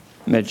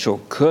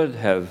Mitchell could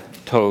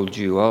have told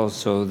you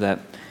also that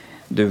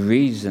the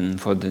reason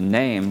for the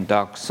name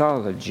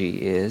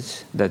doxology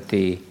is that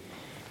the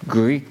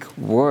Greek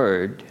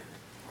word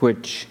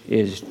which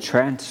is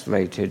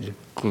translated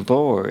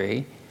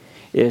glory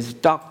is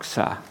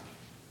doxa.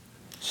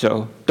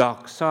 So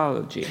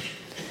doxology,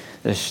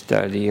 the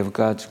study of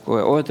God's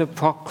glory, or the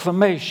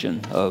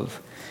proclamation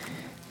of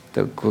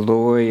the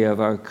glory of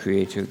our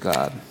Creator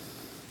God.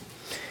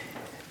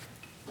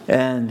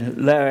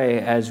 And Larry,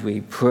 as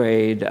we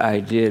prayed, I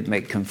did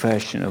make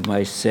confession of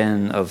my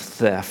sin of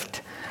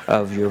theft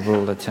of your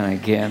bulletin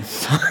again.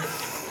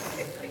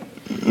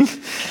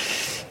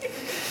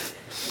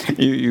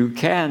 You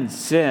can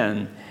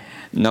sin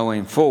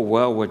knowing full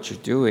well what you're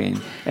doing,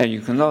 and you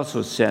can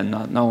also sin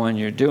not knowing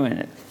you're doing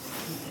it.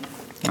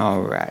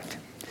 All right.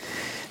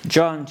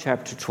 John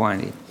chapter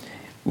 20.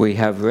 We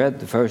have read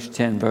the first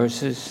 10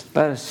 verses.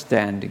 Let us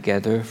stand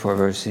together for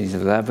verses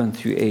 11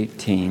 through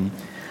 18.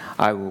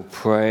 I will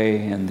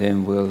pray, and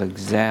then we'll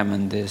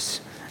examine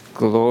this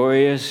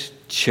glorious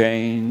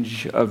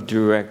change of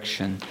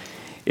direction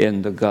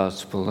in the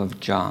Gospel of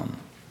John,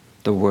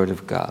 the Word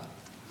of God.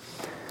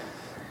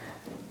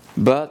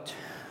 But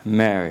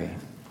Mary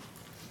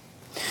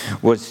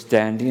was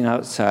standing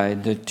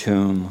outside the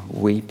tomb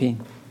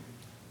weeping.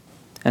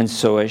 And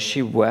so as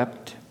she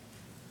wept,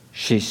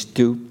 she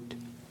stooped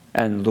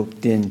and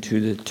looked into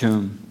the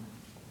tomb.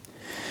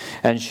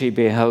 And she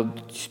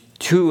beheld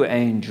 2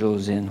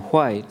 angels in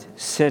white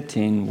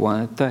sitting,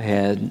 one at the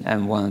head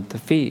and one at the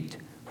feet,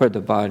 where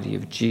the body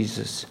of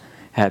Jesus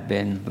had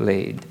been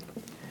laid.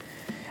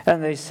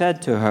 And they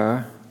said to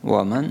her,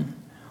 "Woman,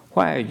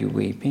 why are you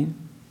weeping?"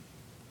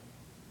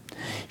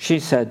 She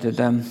said to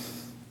them,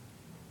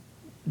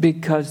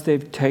 "Because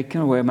they've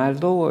taken away my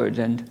Lord,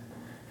 and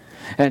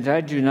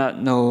I do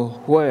not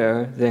know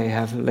where they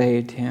have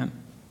laid him."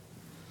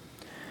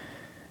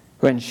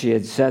 When she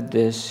had said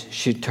this,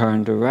 she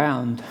turned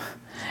around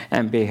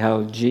and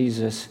beheld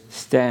Jesus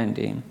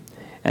standing,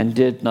 and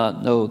did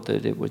not know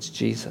that it was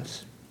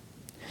Jesus.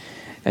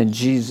 And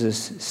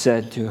Jesus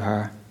said to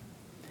her,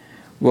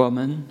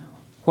 "Woman,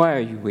 why are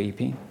you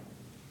weeping?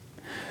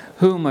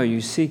 Whom are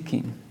you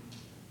seeking?"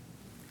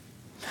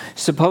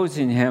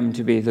 Supposing him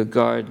to be the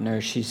gardener,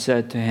 she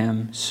said to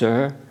him,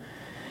 "Sir,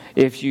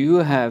 if you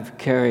have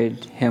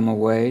carried him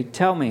away,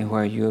 tell me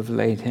where you have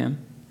laid him,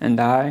 and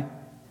I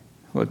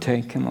will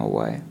take him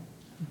away."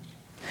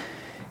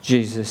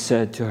 Jesus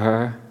said to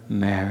her,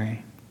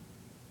 "Mary."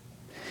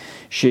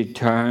 She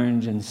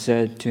turned and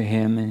said to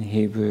him in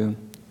Hebrew,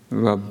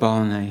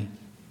 "Rabboni,"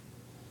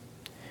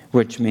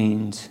 which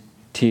means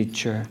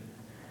teacher.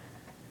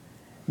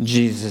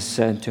 Jesus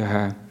said to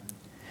her,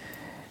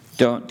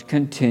 "Don't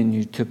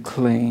continue to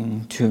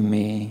cling to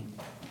me,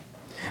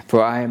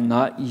 for I am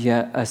not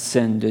yet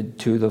ascended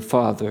to the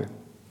Father.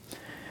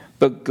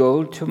 But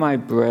go to my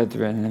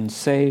brethren and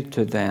say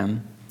to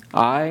them,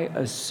 I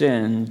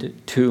ascend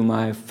to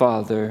my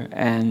Father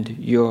and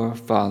your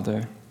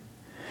Father,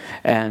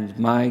 and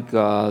my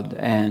God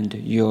and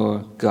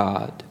your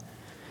God."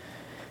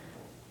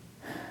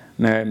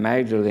 Mary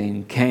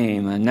Magdalene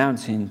came,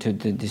 announcing to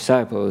the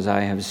disciples,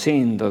 "I have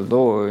seen the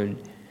Lord,"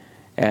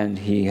 and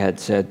he had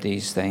said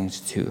these things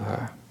to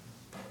her.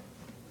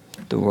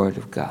 The Word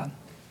of God.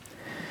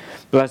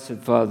 Blessed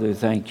Father,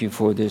 thank you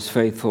for this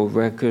faithful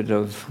record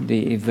of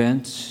the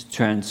events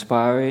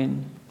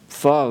transpiring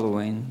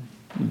following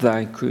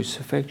thy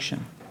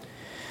crucifixion.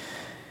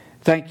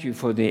 Thank you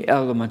for the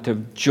element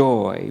of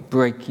joy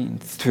breaking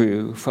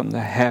through from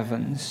the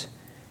heavens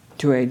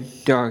to a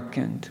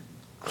darkened,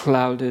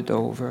 clouded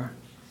over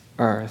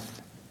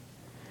earth.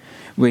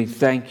 We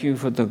thank you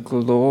for the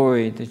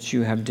glory that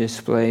you have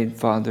displayed,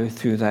 Father,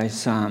 through thy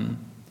Son.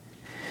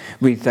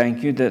 We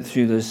thank you that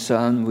through the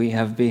Son we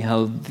have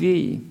beheld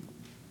thee.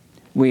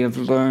 We have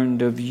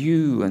learned of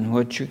you and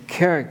what your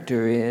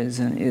character is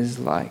and is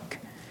like.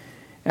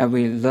 And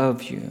we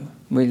love you.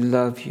 We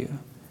love you.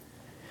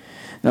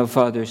 Now,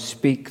 Father,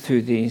 speak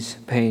through these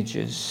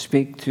pages.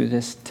 Speak through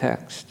this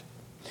text.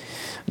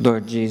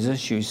 Lord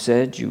Jesus, you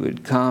said you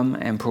would come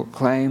and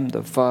proclaim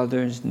the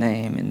Father's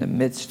name in the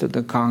midst of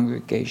the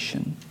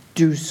congregation.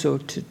 Do so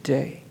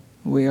today.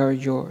 We are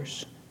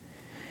yours.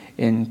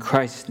 In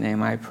Christ's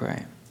name I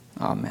pray.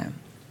 Amen.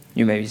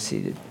 You may be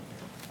seated.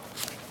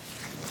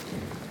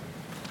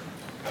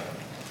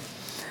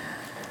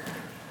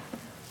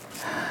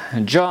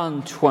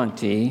 John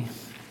 20,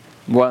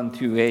 1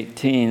 through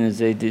 18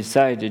 is a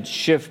decided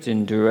shift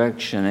in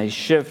direction, a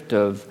shift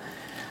of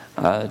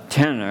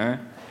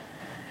tenor,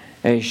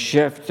 a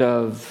shift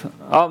of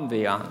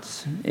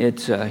ambiance.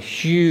 It's a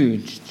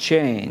huge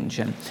change.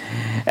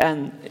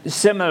 And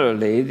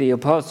similarly, the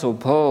Apostle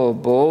Paul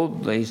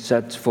boldly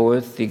sets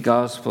forth the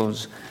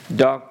Gospel's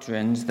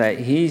doctrines that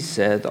he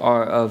said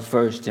are of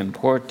first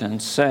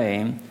importance,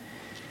 saying,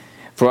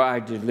 "For I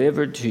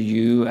delivered to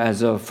you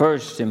as of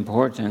first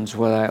importance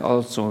what I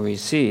also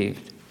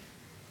received,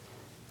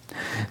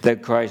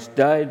 that Christ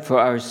died for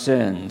our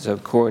sins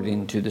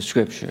according to the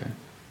Scripture,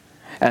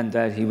 and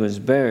that he was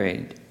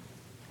buried,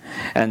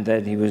 and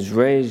that he was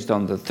raised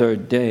on the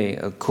third day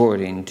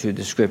according to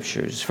the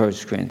Scriptures, 1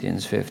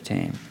 Corinthians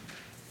 15.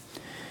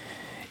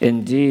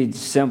 Indeed,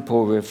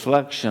 simple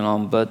reflection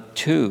on but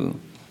two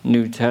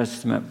New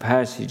Testament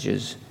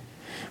passages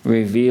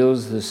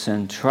reveals the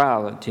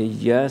centrality,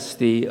 yes,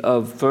 the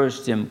of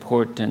first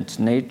importance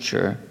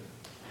nature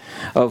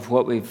of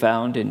what we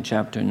found in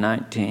chapter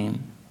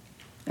 19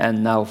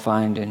 and now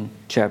find in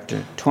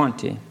chapter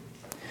 20.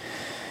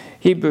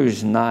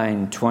 Hebrews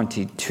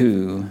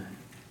 9:22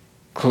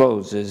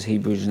 closes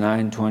Hebrews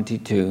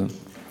 9:22,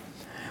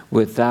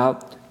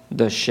 without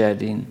the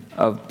shedding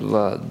of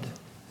blood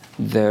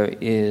there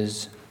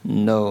is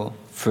no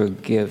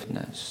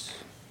forgiveness.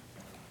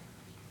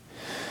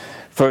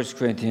 1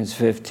 Corinthians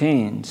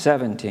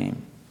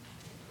 15:17,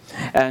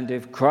 and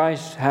if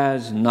Christ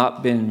has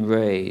not been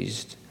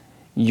raised,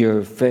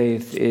 your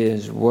faith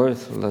is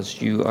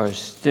worthless. You are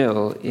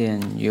still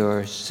in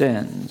your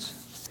sins.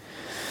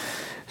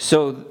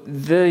 So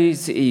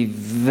these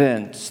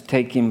events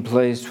taking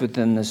place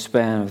within the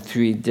span of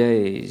 3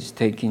 days,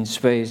 taking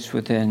space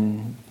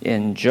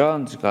in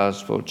John's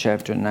Gospel,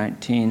 chapter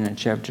 19 and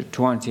chapter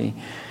 20,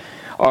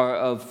 are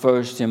of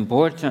first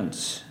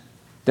importance.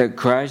 That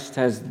Christ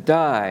has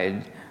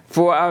died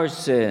for our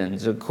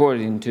sins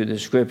according to the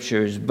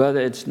Scriptures, but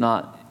it's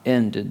not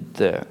ended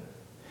there,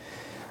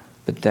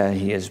 but that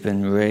he has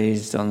been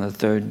raised on the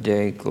third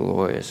day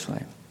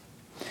gloriously.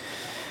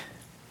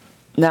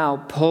 Now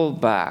pull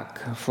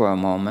back for a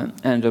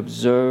moment and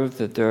observe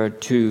that there are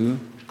two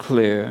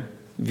clear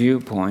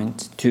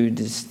viewpoints, two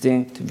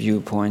distinct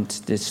viewpoints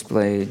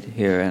displayed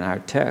here in our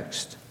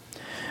text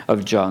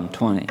of John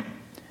 20.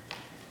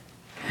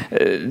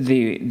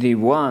 The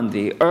one,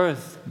 the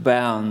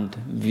earthbound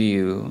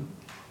view,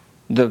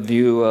 the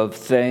view of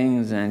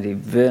things and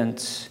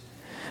events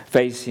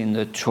facing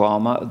the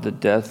trauma of the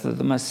death of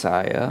the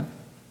Messiah,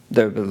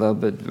 their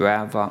beloved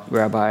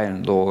Rabbi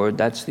and Lord,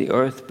 that's the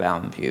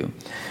earthbound view.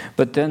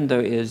 But then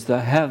there is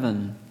the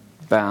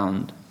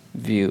heaven-bound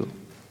view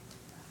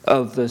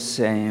of the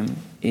same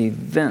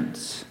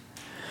events,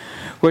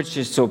 which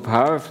is so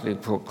powerfully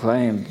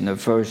proclaimed in the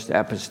first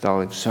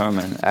apostolic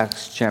sermon,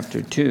 Acts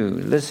chapter 2.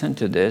 Listen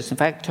to this. In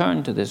fact,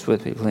 turn to this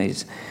with me,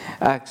 please.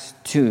 Acts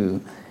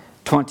 2,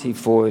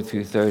 24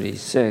 through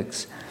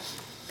 36.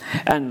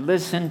 And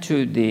listen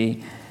to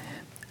the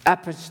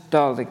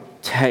apostolic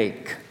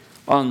take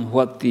on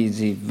what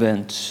these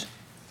events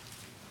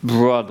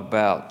brought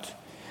about,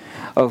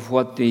 of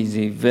what these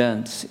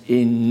events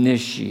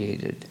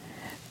initiated.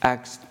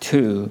 Acts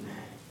 2,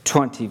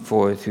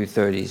 24 through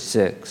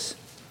 36.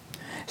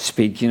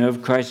 Speaking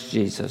of Christ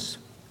Jesus,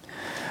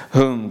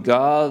 whom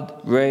God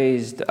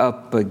raised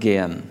up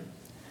again,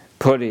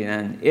 putting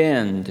an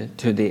end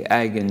to the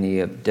agony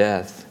of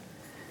death,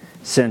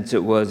 since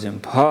it was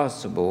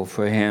impossible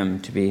for him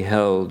to be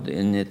held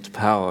in its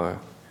power.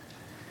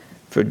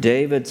 For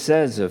David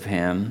says of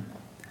him,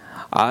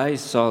 I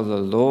saw the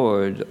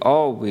Lord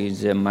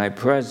always in my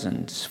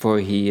presence, for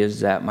he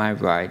is at my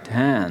right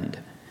hand,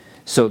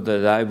 so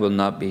that I will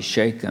not be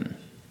shaken.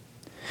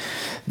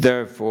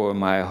 Therefore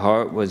my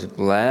heart was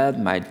glad,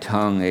 my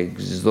tongue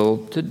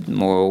exulted,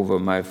 moreover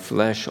my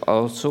flesh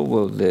also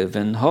will live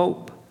in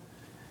hope.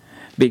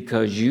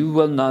 Because you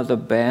will not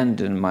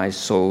abandon my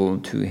soul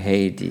to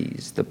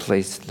Hades, the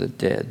place of the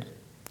dead,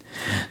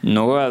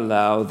 nor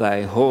allow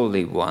thy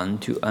Holy One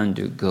to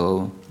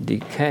undergo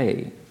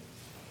decay.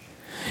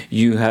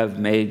 You have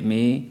made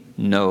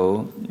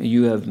known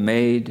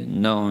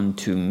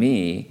to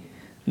me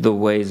the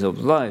ways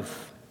of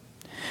life.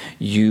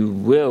 You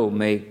will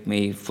make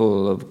me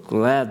full of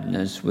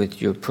gladness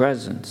with your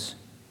presence.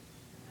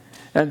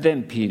 And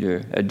then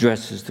Peter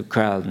addresses the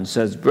crowd and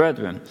says,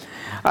 Brethren,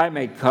 I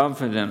may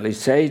confidently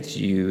say to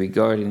you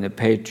regarding the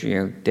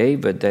patriarch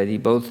David that he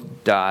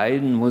both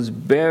died and was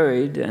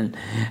buried, and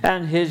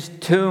his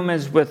tomb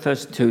is with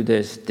us to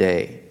this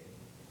day.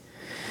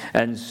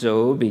 And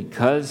so,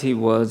 because he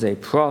was a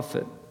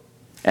prophet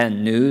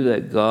and knew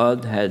that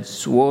God had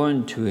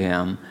sworn to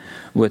him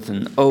with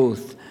an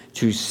oath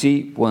to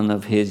seat one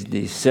of his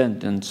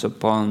descendants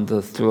upon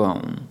the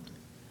throne,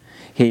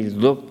 he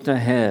looked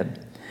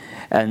ahead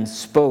and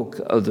spoke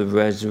of the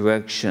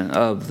resurrection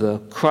of the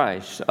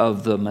Christ,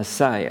 of the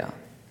Messiah,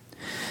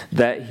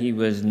 that he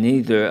was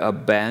neither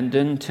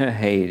abandoned to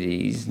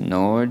Hades,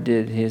 nor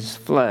did his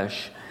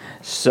flesh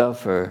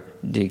suffer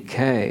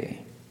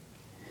decay.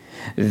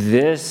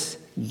 This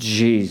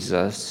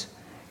Jesus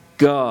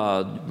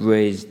God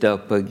raised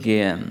up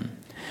again,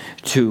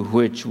 to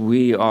which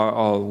we are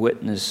all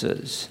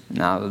witnesses.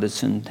 Now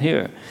listen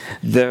here.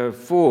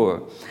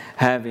 Therefore,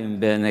 having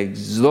been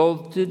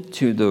exalted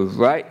to the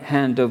right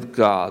hand of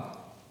God,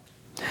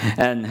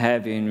 and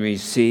having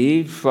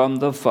received from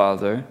the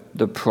Father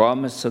the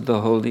promise of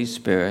the Holy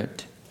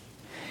Spirit,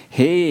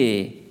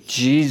 he,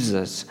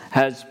 Jesus,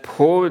 has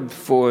poured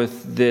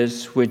forth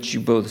this which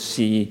you both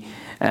see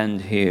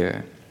and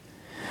hear.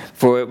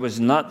 For it was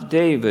not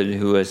David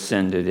who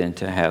ascended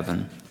into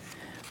heaven,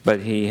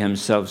 but he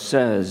himself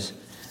says,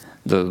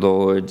 the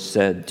Lord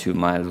said to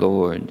my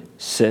Lord,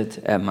 sit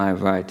at my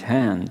right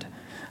hand,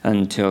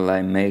 until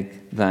I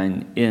make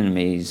thine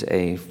enemies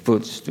a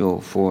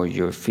footstool for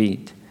your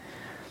feet.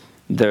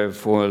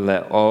 Therefore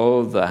let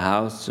all the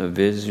house of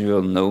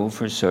Israel know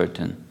for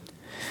certain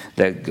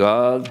that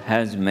God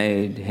has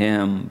made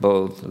him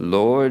both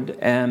Lord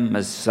and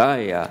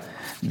Messiah,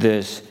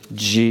 this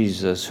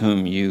Jesus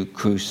whom you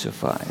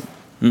crucified.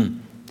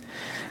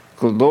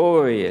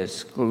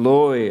 Glorious,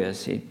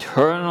 glorious,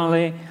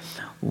 eternally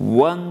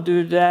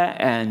wondered at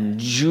and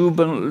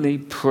jubilantly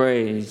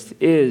praised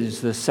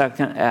is the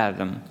second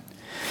Adam,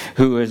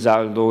 who is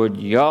our Lord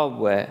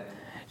Yahweh,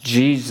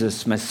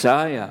 Jesus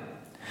Messiah,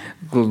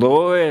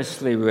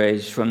 gloriously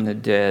raised from the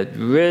dead,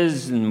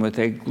 risen with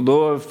a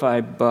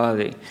glorified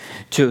body,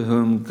 to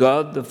whom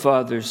God the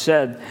Father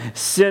said,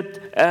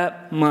 sit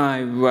at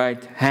my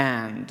right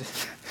hand,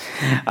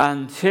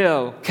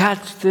 until,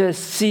 catch this,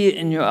 see it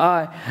in your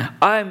eye,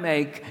 I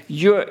make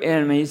your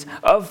enemies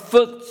a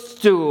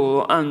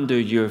footstool under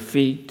your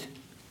feet.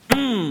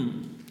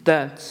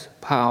 That's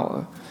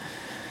power.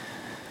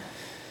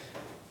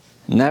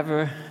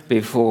 Never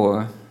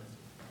before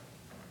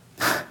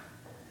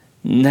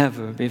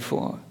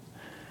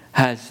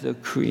has the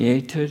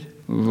created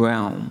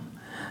realm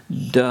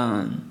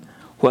done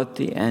what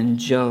the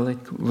angelic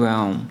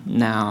realm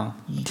now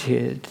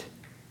did.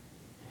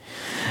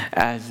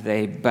 As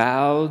they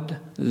bowed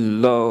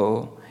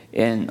low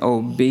in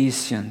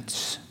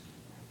obeisance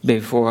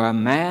before a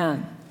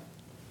man,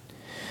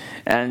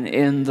 and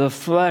in the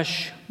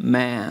flesh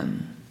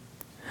man,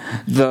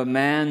 the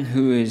man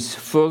who is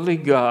fully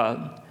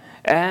God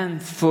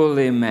and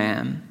fully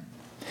man,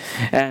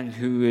 and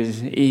who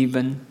is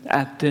even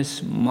at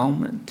this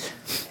moment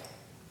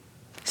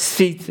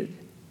seated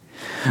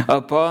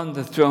upon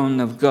the throne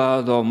of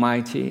God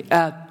Almighty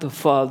at the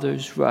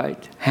Father's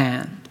right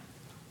hand.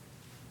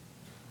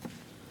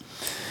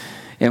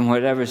 In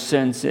whatever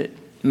sense it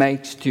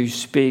makes to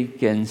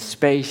speak in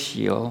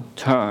spatial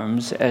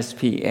terms,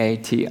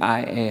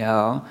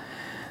 S-P-A-T-I-A-L,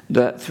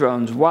 the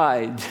throne's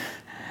wide,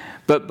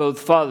 but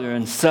both Father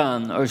and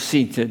Son are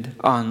seated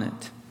on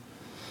it.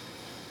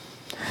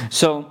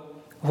 So,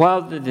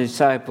 while the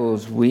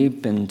disciples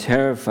weep in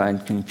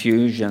terrified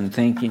confusion,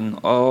 thinking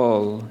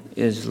all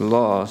is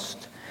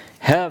lost,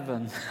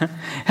 heaven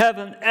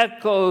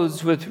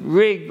echoes with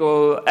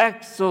regal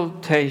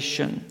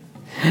exultation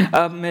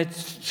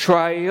amidst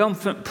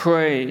triumphant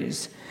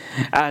praise,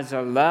 as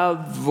a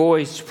loud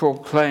voice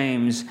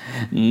proclaims,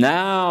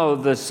 now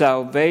the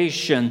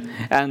salvation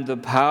and the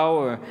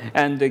power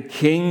and the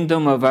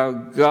kingdom of our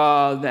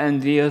God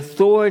and the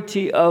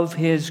authority of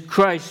his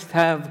Christ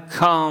have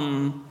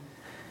come.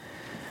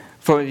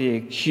 For the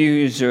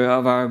accuser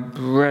of our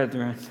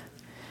brethren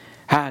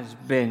has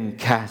been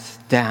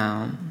cast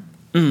down.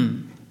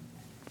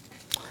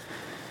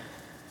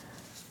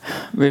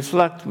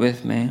 Reflect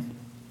with me.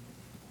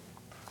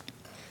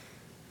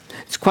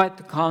 It's quite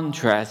the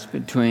contrast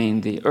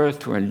between the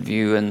earthward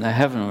view and the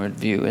heavenward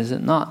view, is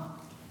it not?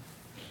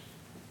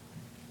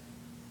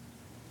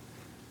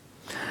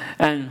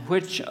 And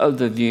which of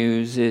the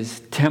views is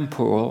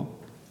temporal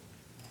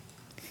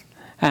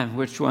and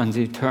which one's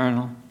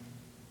eternal?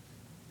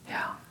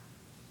 Yeah.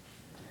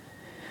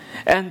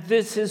 And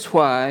this is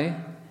why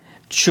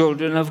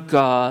children of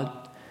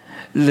God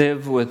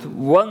live with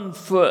one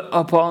foot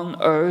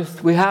upon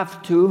earth. We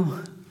have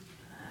to.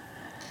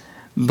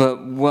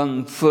 But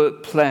one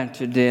foot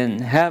planted in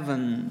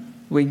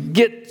heaven, we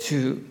get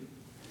to.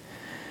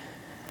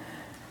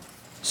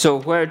 So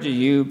where do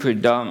you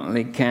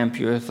predominantly camp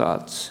your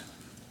thoughts?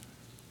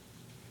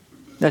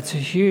 That's a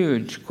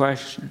huge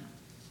question.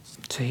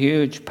 It's a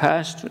huge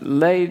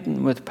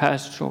laden with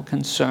pastoral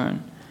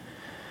concern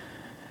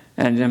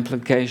and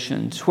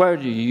implications. Where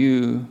do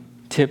you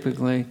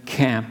typically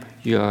camp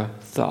your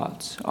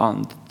thoughts?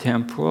 On the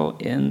temporal,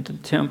 in the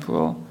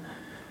temporal?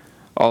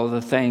 All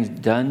the things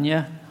done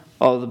you?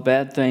 All the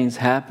bad things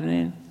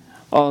happening,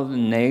 all the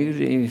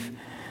negative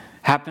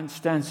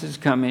happenstances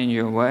coming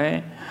your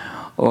way,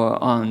 or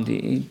on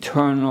the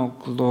eternal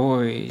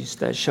glories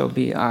that shall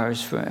be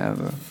ours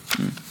forever?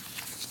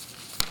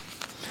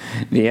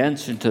 The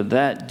answer to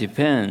that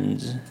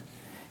depends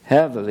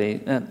heavily.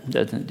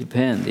 Doesn't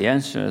depend. The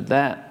answer to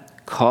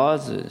that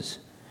causes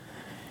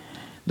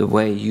the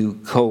way you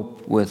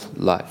cope with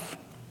life.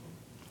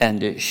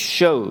 And it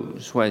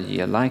shows whether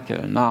you like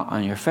it or not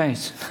on your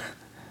face.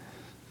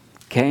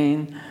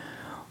 Cain,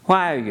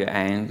 why are you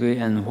angry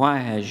and why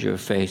has your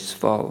face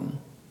fallen?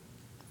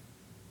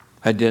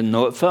 I didn't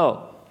know it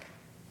fell.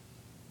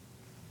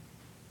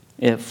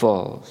 It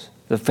falls.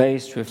 The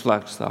face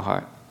reflects the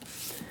heart.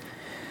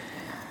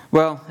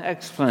 Well,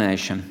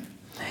 explanation.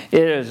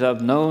 It is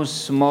of no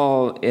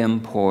small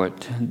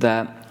import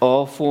that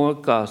all four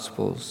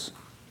Gospels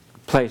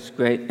place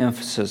great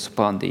emphasis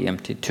upon the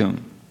empty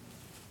tomb.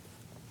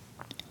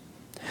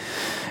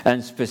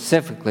 And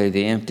specifically,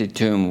 the empty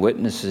tomb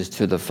witnesses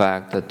to the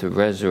fact that the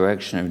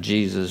resurrection of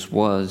Jesus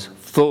was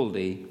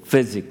fully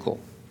physical.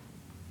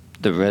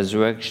 The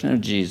resurrection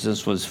of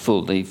Jesus was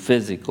fully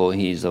physical.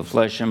 He's a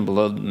flesh and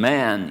blood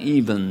man,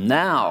 even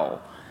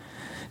now,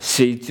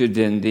 seated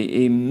in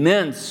the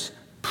immense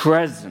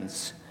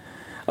presence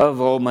of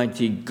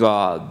Almighty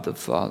God the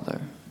Father.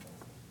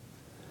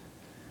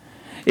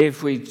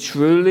 If we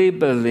truly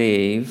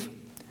believe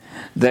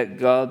that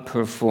God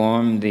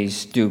performed the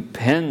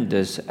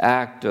stupendous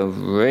act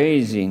of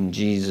raising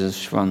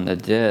Jesus from the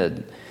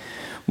dead,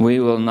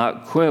 we will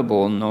not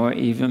quibble nor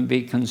even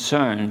be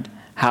concerned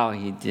how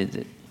he did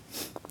it.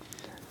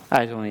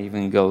 I don't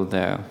even go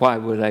there. Why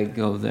would I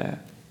go there?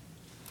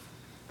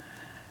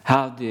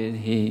 How did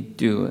he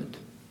do it?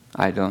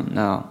 I don't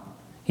know.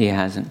 He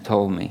hasn't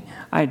told me.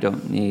 I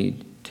don't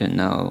need to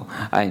know.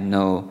 I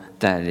know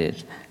that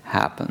it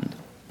happened.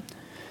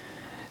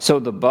 So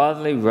the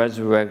bodily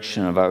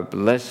resurrection of our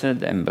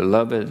blessed and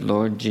beloved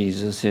Lord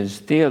Jesus is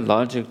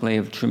theologically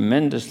of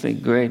tremendously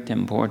great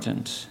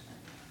importance.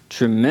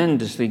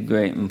 Tremendously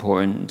great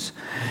importance,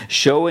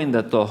 showing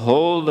that the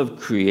whole of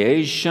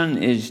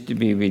creation is to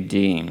be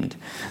redeemed,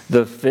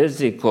 the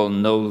physical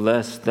no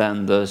less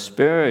than the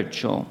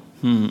spiritual.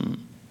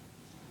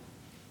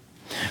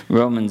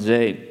 Romans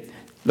 8,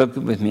 look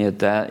with me at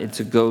that. It's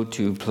a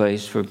go-to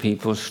place for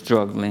people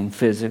struggling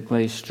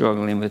physically,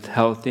 struggling with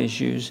health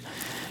issues,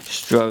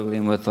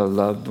 struggling with a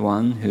loved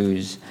one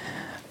who's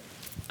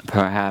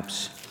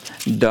perhaps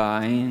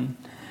dying.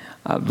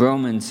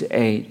 Romans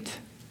 8,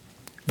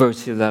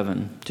 verse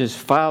 11. Just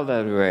file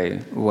that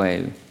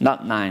away.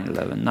 Not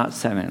 9:11, not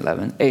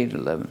 7:11,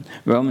 8:11.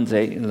 Romans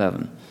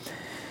 8:11.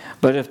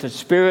 But if the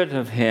spirit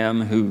of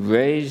him who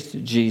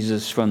raised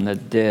Jesus from the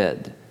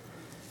dead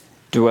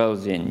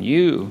dwells in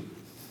you,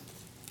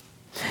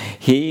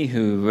 he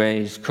who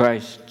raised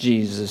Christ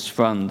Jesus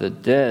from the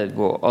dead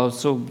will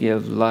also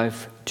give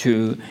life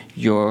to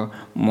your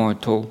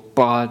mortal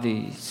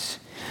bodies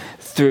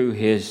through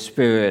his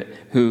Spirit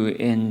who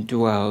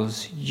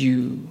indwells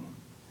you.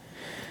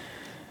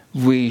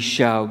 We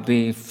shall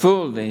be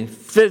fully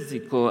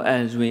physical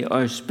as we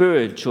are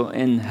spiritual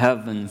in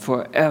heaven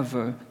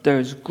forever.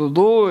 There's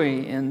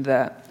glory in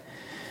that,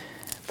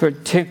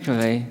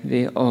 particularly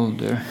the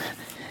older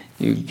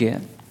you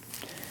get.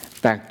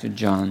 Back to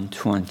John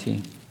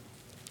 20.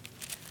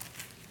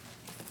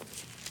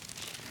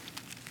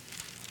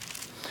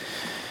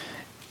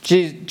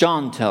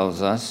 John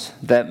tells us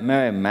that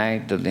Mary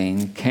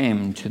Magdalene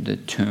came to the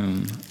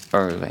tomb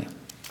early,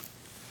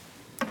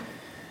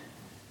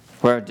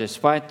 where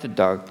despite the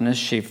darkness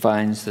she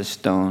finds the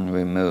stone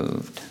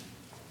removed.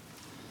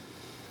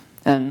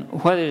 And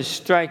what is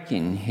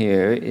striking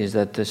here is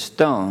that the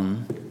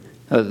stone,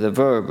 or the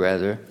verb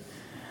rather,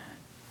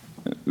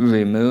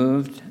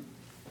 removed,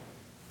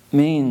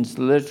 means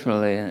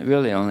literally, and it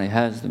really only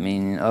has the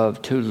meaning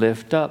of to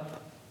lift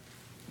up,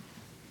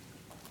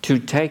 to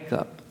take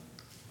up.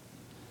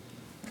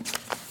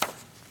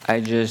 I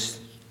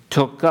just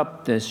took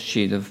up this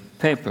sheet of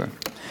paper.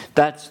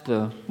 That's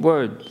the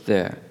word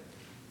there.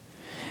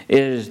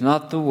 It is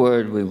not the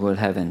word we would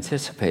have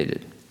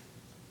anticipated.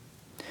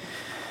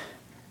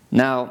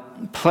 Now,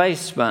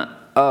 placement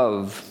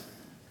of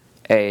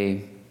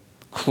a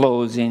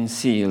closing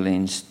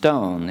sealing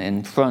stone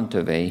in front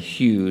of a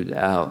hewed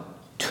out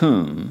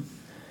tomb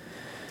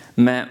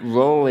meant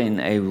rolling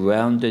a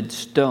rounded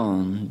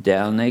stone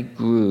down a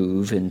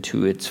groove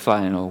into its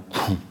final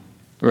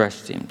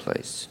resting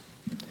place.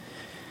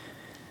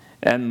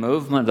 And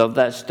movement of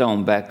that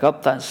stone back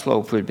up that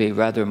slope would be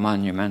rather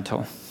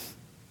monumental.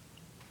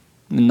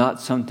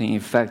 Not something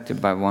effected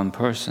by one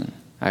person,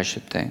 I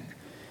should think.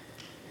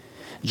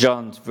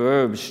 John's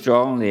verb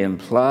strongly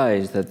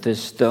implies that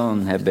this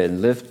stone had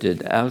been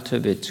lifted out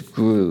of its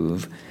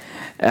groove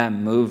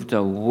and moved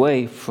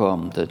away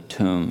from the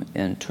tomb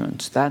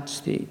entrance. That's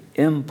the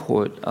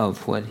import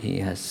of what he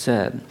has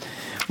said.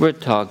 We're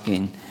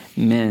talking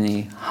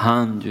many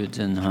hundreds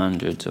and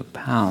hundreds of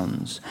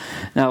pounds.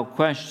 Now,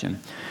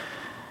 question.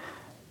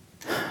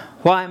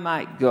 Why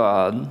might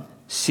God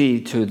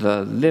see to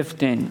the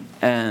lifting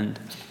and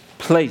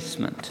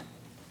placement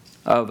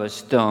of a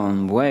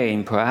stone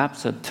weighing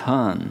perhaps a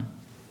ton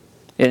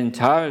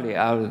entirely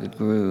out of the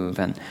groove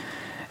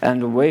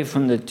and away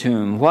from the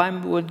tomb? Why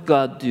would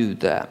God do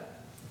that?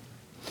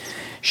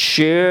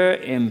 Sheer,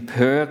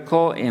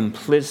 empirical,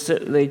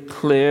 implicitly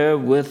clear,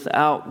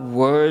 without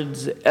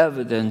words,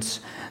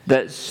 evidence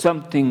that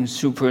something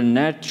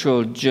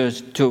supernatural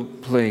just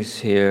took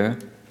place here.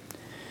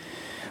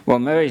 Well,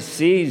 Mary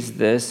sees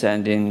this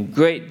and in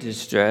great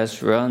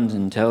distress runs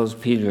and tells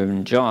Peter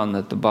and John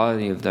that the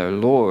body of their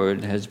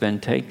Lord has been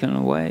taken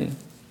away.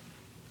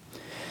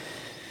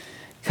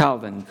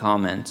 Calvin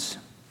comments,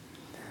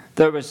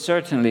 there was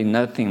certainly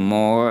nothing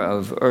more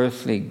of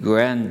earthly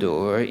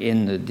grandeur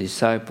in the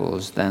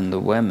disciples than the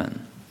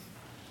women.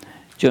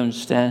 Do you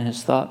understand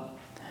his thought?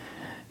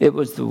 It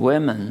was the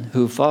women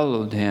who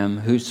followed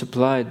him who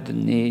supplied the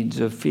needs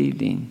of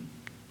feeding.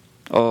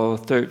 Oh,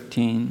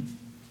 13.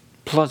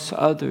 Plus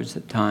others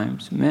at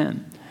times,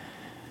 men.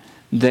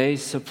 They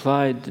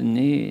supplied the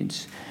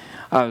needs.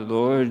 Our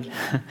Lord,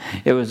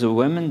 it was a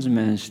women's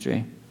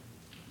ministry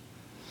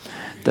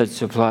that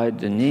supplied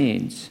the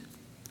needs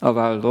of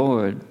our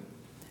Lord,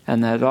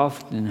 and that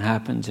often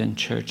happens in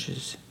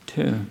churches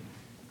too.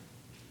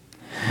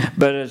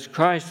 But as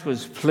Christ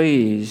was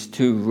pleased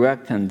to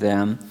reckon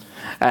them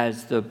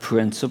as the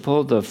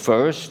principal, the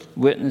first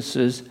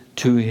witnesses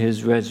to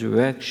his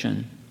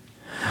resurrection,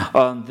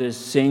 on this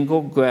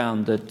single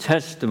ground, the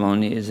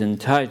testimony is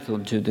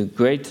entitled to the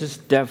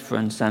greatest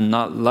deference and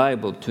not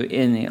liable to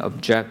any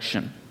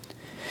objection.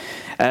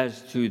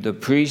 As to the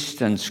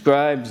priests and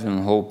scribes and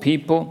the whole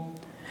people,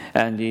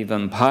 and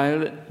even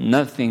Pilate,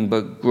 nothing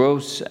but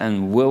gross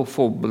and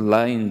willful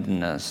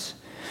blindness,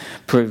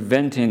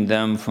 preventing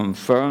them from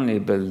firmly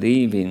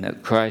believing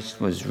that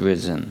Christ was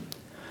risen.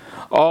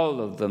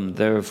 All of them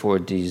therefore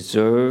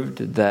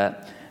deserved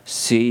that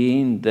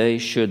seeing they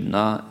should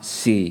not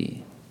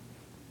see.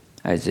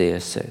 Isaiah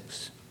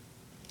 6.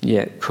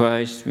 Yet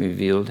Christ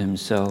revealed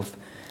himself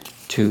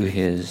to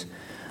his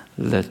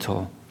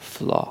little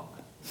flock.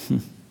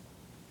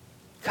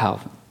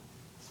 Calvin.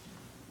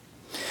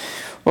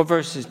 Well,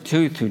 verses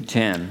 2 through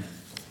 10.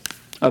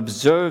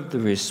 Observe the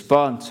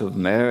response of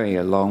Mary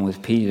along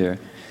with Peter,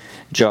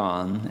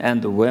 John,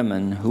 and the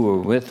women who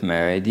were with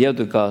Mary. The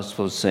other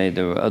Gospels say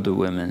there were other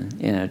women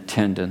in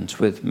attendance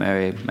with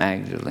Mary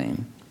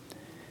Magdalene.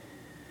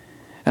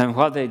 And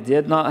while they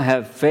did not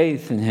have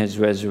faith in his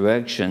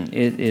resurrection,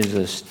 it is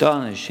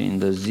astonishing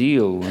the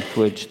zeal with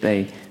which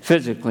they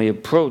physically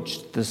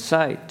approached the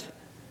site.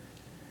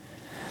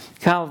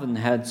 Calvin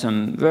had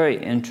some very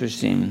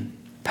interesting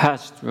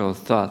pastoral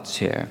thoughts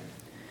here.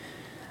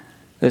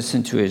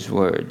 Listen to his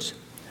words.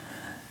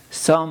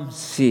 Some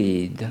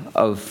seed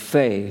of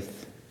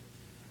faith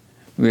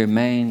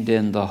remained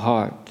in the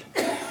heart,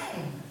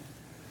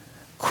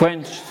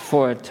 quenched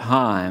for a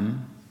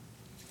time,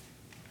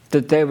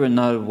 that they were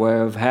not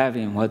aware of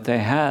having what they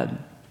had.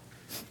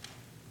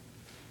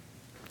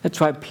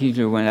 That's why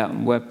Peter went out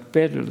and wept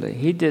bitterly.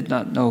 He did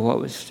not know what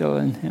was still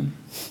in him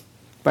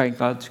by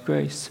God's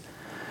grace.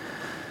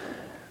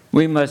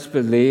 We must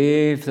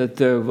believe that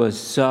there was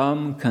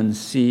some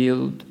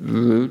concealed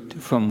root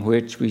from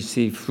which we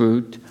see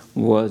fruit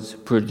was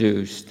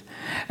produced.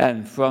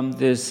 And from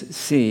this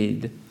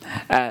seed,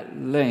 at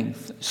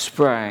length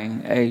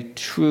sprang a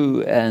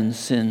true and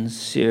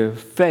sincere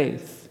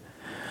faith,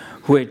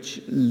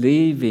 which,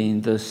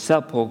 leaving the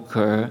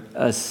sepulchre,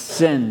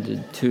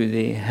 ascended to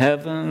the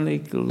heavenly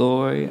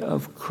glory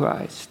of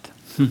Christ.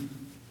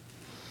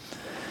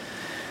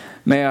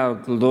 May our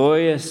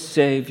glorious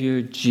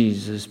Savior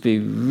Jesus be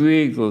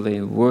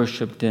regally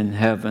worshipped in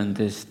heaven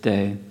this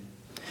day,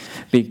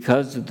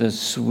 because of the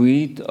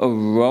sweet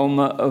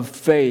aroma of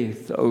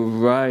faith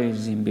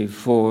arising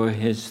before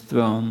his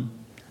throne.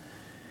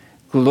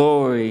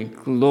 Glory,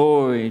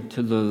 glory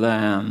to the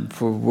Lamb,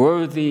 for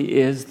worthy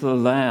is the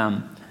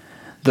Lamb,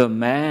 the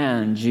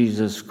man,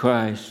 Jesus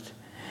Christ,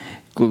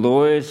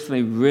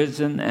 gloriously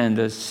risen and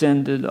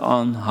ascended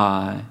on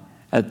high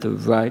at the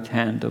right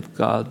hand of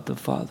God the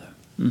Father.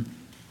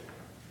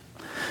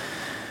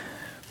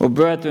 Well,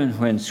 brethren,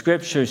 when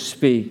Scripture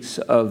speaks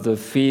of the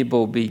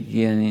feeble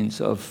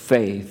beginnings of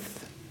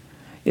faith,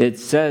 it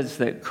says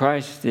that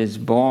Christ is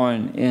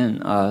born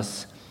in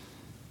us,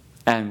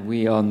 and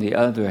we, on the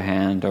other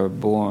hand, are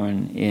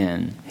born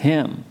in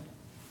him.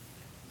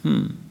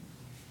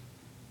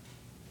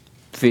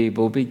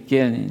 Feeble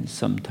beginnings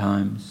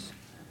sometimes.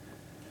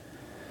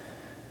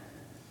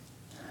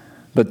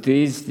 But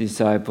these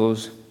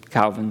disciples,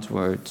 Calvin's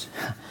words,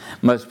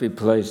 must be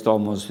placed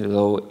almost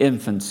below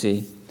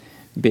infancy,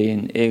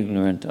 being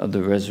ignorant of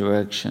the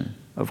resurrection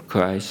of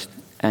Christ.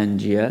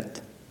 And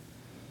yet,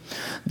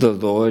 the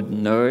Lord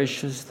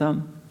nourishes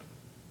them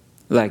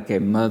like a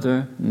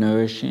mother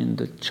nourishing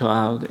the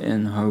child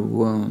in her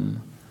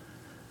womb.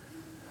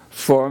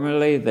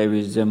 Formerly, they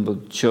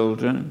resembled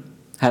children,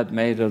 had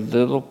made a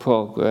little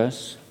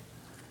progress,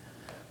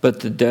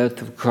 but the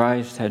death of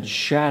Christ had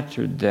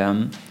shattered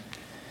them,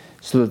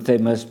 so that they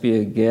must be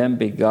again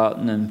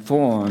begotten and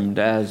formed,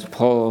 as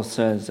Paul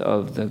says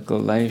of the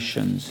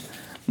Galatians,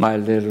 my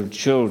little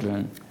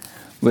children,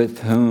 with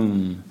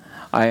whom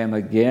I am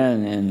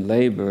again in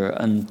labor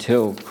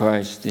until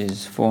Christ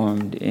is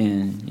formed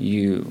in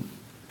you.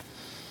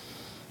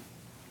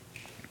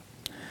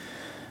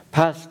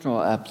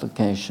 Pastoral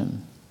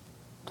application.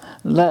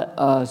 Let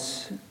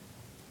us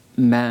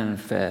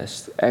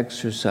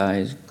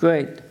exercise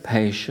great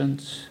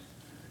patience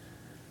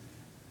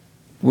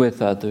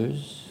with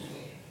others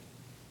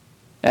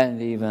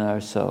and even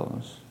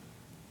ourselves,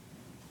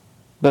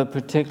 but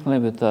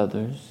particularly with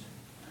others.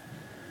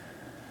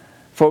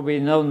 For we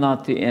know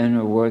not the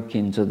inner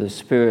workings of the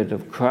Spirit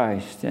of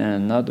Christ in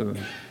another,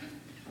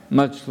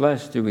 much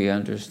less do we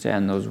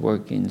understand those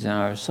workings in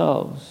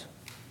ourselves.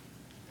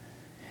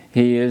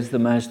 He is the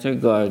master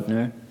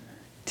gardener,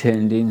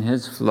 tending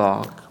his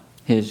flock,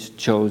 his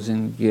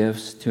chosen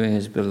gifts to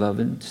his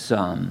beloved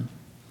Son.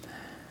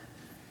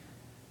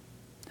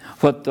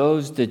 What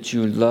those that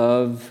you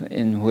love,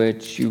 in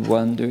which you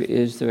wonder,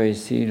 is there a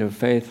seed of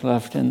faith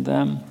left in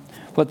them?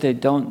 What they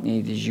don't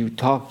need is you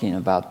talking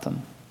about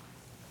them,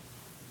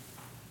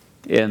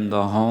 in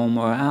the home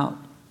or out.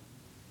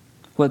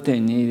 What they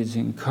need is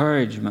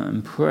encouragement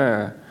and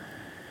prayer.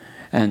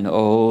 And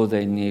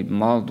they need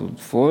modeled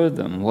for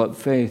them what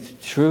faith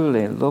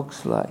truly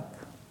looks like.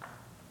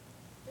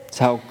 It's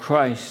how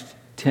Christ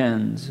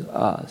tends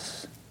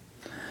us.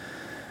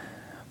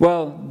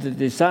 Well, the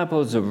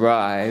disciples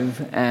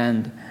arrive,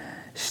 and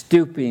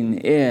stooping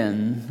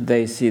in,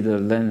 they see the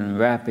linen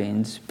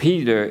wrappings.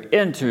 Peter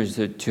enters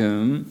the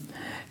tomb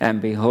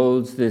and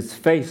beholds this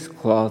face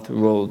cloth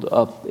rolled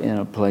up in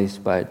a place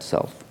by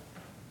itself.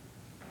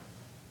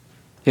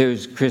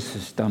 Here's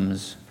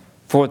Chrysostom's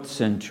 4th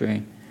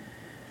century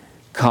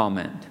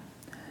comment.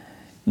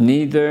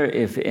 Neither,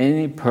 if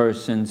any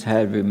persons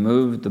had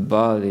removed the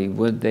body,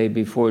 would they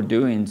before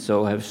doing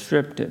so have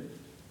stripped it.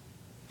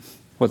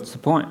 What's the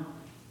point?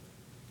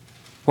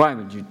 Why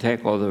would you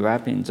take all the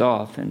wrappings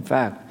off? In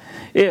fact,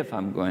 if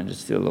I'm going to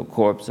steal a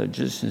corpse, I'd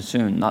just as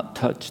soon not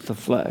touch the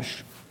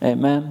flesh.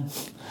 Amen?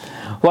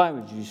 Why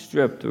would you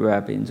strip the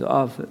wrappings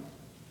off it?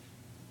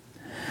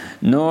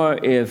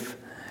 Nor if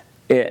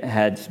it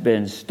had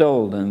been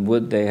stolen,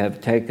 would they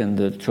have taken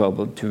the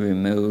trouble to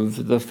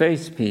remove the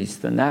facepiece,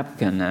 the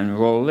napkin, and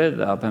roll it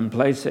up and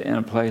place it in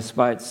a place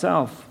by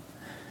itself.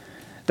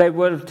 They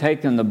would have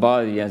taken the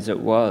body as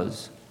it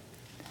was.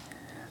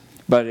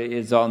 But it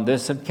is on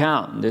this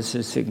account, this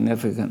is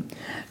significant.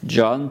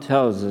 John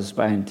tells us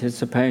by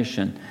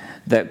anticipation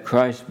that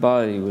Christ's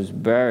body was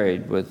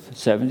buried with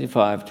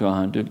 75 to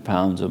 100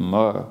 pounds of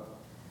myrrh,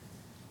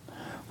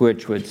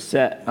 which would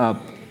set up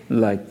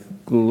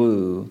like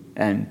glue,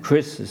 and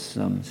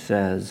Chrysostom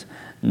says,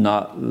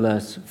 not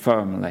less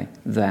firmly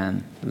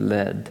than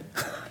lead.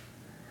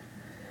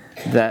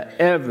 That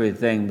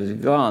everything was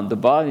gone. The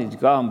body's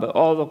gone, but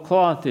all the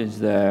cloth is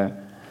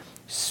there.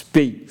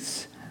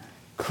 Speaks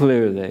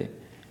clearly.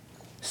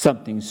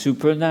 Something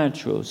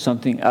supernatural,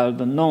 something out of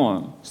the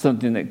norm,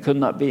 something that could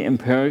not be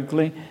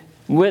empirically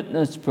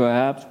witnessed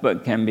perhaps,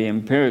 but can be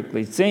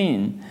empirically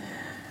seen,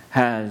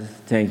 has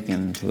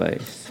taken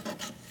place.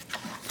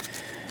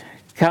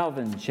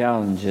 Calvin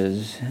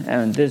challenges,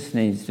 and this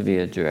needs to be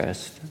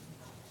addressed.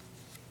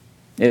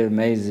 It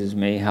amazes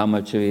me how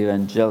much of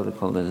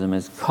evangelicalism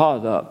is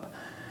caught up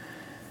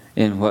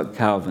in what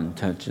Calvin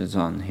touches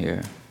on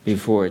here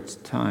before its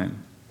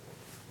time.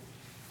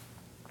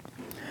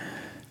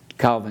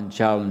 Calvin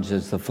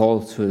challenges the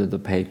falsehood of the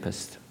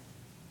papist.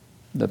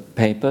 The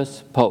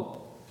papists,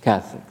 Pope,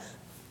 Catholics,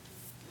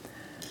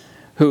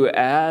 who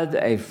add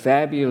a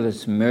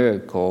fabulous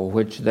miracle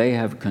which they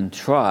have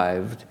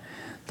contrived,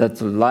 that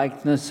the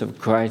likeness of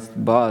Christ's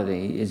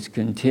body is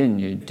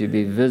continued to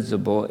be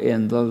visible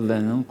in the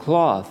linen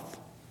cloth.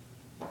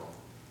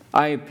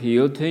 I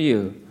appeal to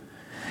you,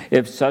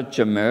 if such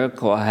a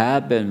miracle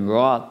had been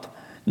wrought,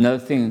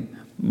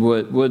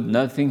 would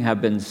nothing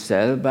have been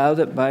said about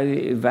it by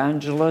the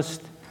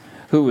evangelist,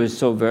 who was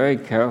so very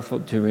careful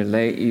to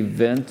relate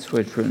events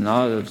which were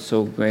not of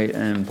so great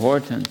an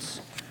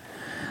importance?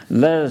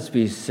 Let us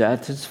be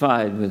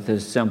satisfied with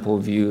this simple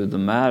view of the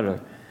matter,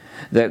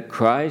 that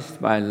Christ,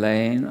 by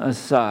laying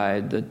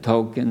aside the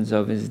tokens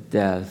of his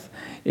death,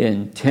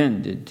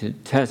 intended to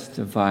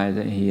testify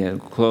that he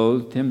had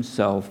clothed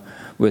himself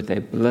with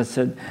a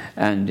blessed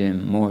and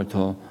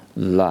immortal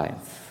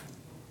life.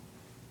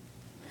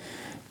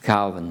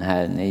 Calvin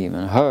hadn't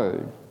even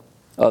heard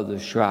of the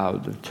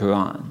Shroud of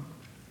Turin,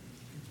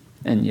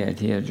 and yet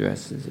he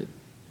addresses it.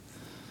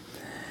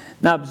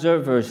 Now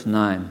observe verse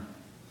 9.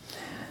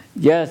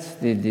 Yes,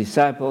 the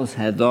disciples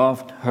had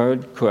oft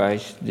heard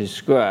Christ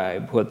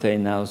describe what they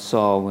now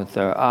saw with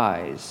their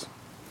eyes.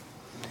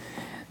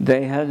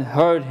 They had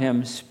heard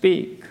him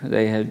speak.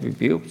 They had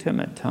rebuked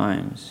him at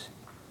times.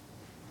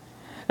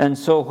 And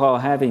so while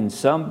having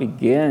some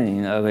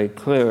beginning of a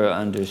clearer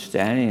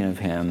understanding of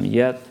him,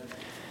 yet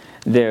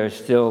they are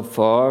still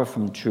far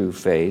from true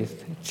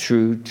faith,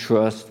 true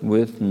trust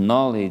with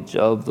knowledge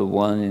of the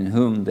one in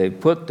whom they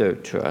put their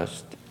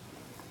trust.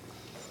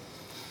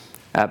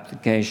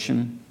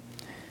 Application.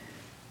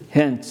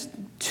 Hence,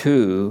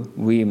 too,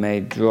 we may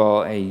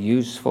draw a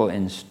useful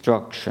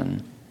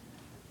instruction,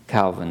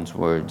 Calvin's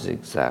words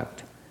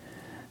exact,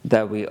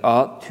 that we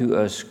ought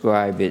to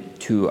ascribe it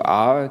to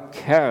our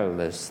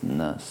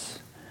carelessness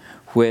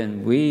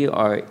when we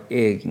are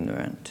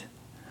ignorant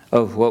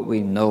of what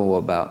we know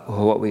about,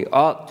 what we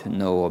ought to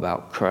know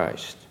about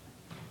Christ,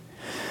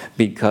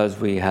 because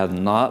we have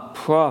not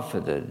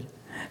profited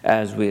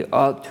as we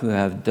ought to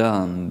have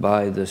done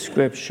by the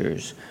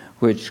Scriptures,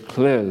 which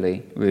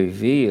clearly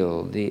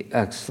reveal the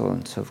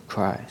excellence of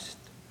Christ.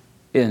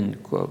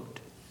 End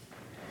quote.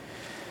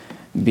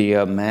 Be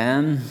a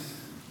man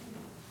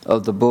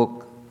of the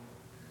book.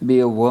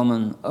 Be a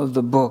woman of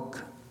the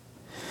book.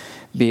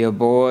 Be a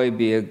boy,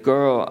 be a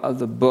girl of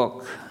the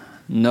book.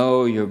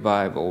 Know your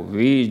Bible.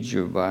 Read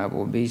your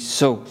Bible. Be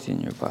soaked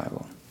in your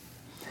Bible.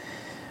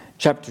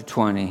 Chapter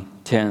 20,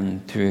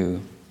 10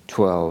 through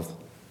 12.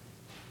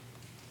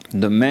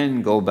 The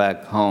men go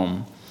back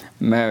home.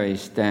 Mary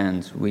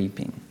stands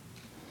weeping.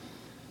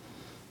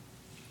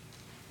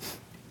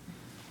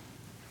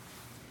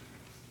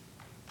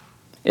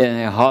 In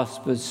a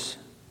hospice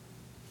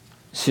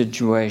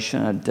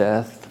situation of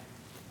death,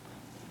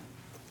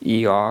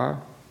 ER,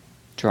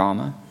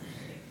 trauma,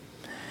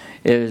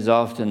 it is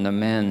often the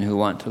men who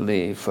want to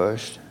leave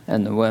first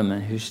and the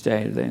women who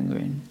stay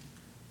lingering.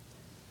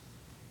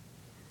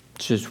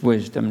 It's just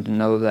wisdom to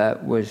know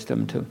that,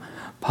 wisdom to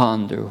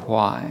ponder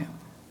why.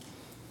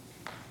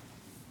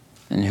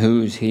 And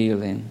who's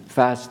healing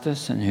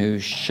fastest and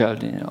who's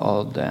shutting it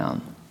all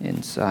down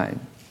inside.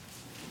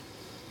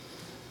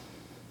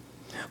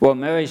 Well,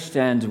 Mary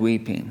stands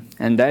weeping,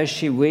 and as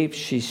she weeps,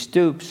 she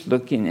stoops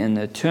looking in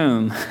the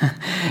tomb.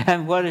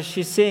 And what does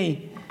she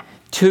see?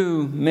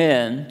 2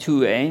 men,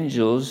 2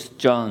 angels,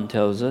 John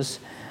tells us,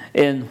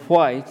 in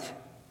white,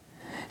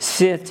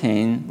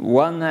 sitting,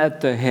 one at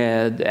the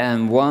head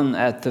and one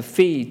at the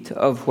feet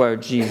of where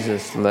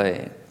Jesus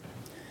lay.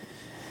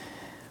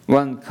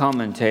 One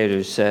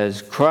commentator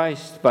says,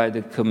 Christ, by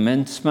the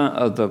commencement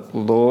of the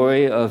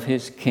glory of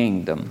his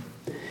kingdom,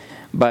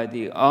 by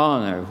the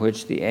honor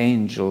which the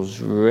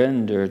angels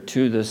render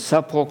to the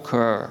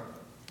sepulchre,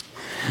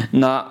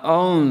 not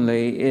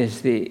only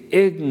is the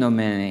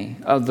ignominy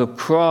of the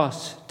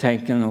cross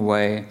taken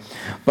away,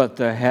 but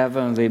the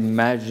heavenly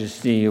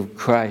majesty of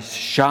Christ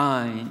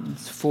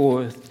shines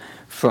forth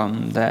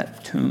from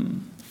that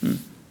tomb.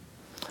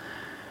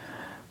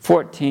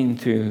 14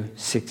 through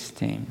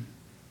 16.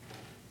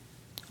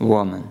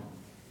 Woman.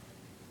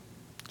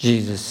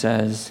 Jesus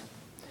says,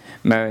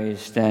 Mary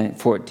is standing,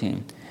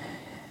 14.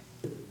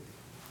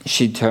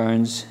 She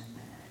turns,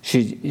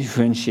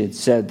 when she had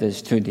said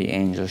this to the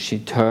angel, she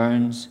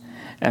turns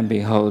and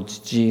beholds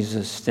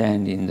Jesus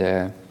standing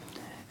there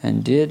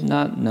and did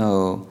not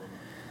know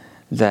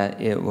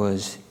that it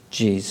was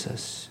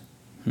Jesus.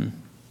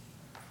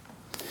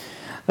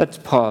 Let's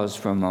pause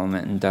for a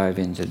moment and dive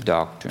into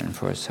doctrine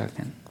for a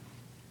second.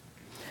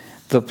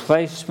 The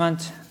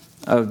placement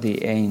of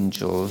the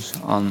angels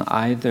on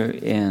either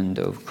end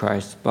of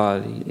Christ's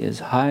body is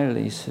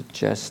highly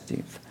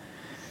suggestive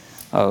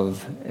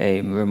of a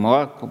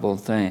remarkable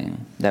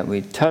thing that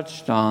we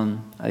touched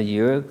on a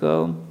year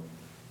ago,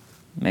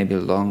 maybe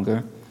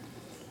longer.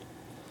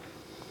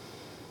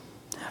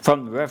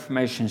 From the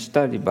Reformation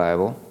Study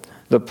Bible,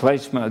 the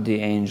placement of the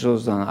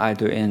angels on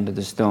either end of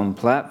the stone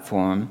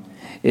platform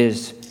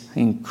is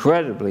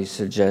incredibly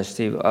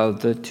suggestive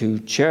of the 2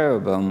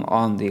 cherubim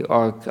on the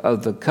Ark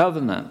of the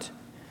Covenant,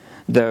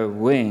 their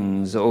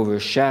wings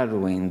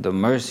overshadowing the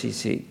mercy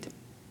seat.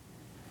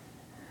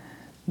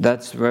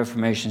 That's the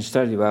Reformation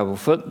Study Bible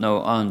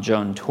footnote on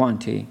John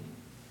 20,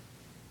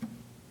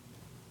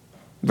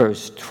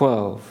 verse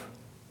 12.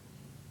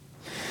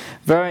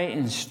 Very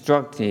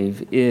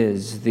instructive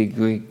is the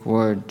Greek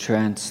word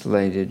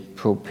translated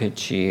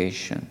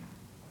propitiation.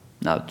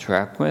 Now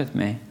track with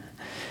me.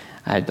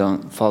 I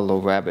don't follow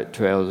rabbit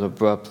trails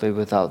abruptly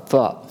without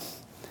thought.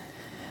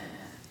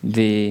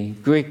 The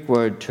Greek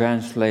word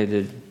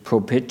translated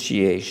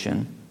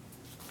propitiation,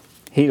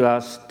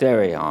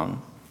 hilasterion,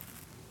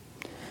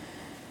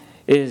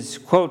 is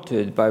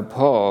quoted by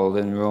Paul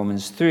in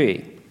Romans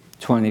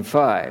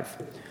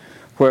 3:25,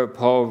 where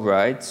Paul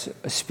writes,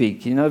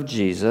 speaking of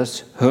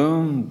Jesus,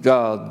 whom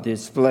God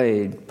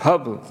displayed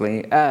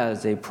publicly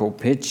as a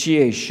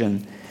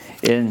propitiation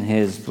in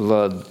his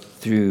blood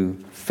through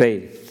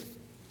faith.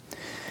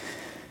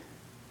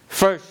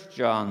 1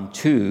 John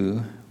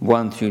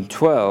 2:1 through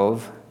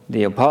 12,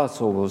 the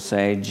apostle will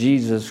say,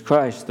 Jesus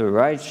Christ the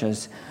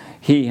righteous,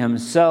 he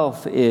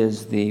himself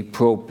is the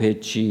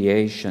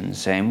propitiation,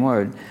 same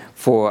word,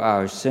 for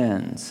our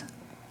sins.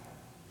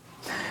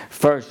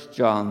 1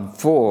 John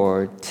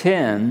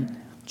 4:10,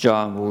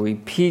 John will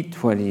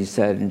repeat what he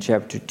said in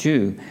chapter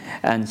 2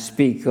 and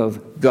speak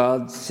of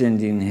God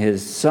sending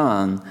his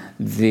Son,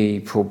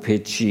 the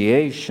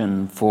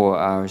propitiation for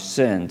our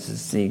sins.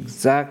 It's the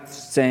exact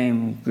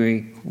same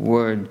Greek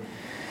word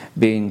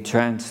being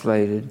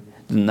translated,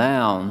 the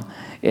noun,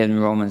 in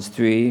Romans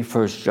 3,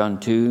 1 John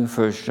 2,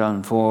 1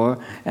 John 4,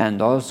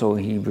 and also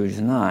Hebrews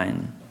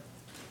 9.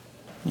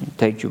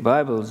 Take your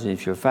Bibles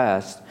if you're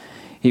fast.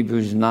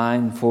 Hebrews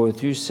 9, 4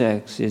 through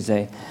 6 is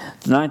the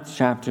 9th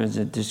chapter is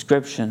a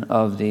description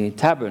of the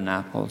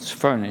tabernacle's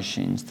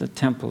furnishings, the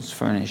temple's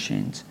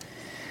furnishings.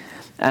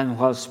 And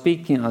while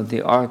speaking of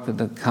the Ark of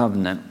the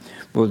Covenant,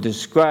 we'll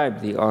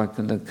describe the Ark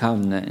of the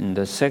Covenant in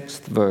the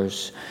 6th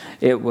verse.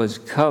 It was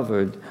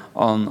covered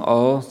on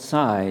all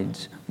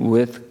sides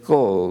with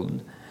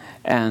gold,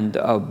 and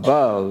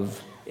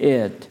above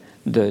it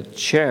the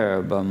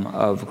cherubim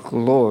of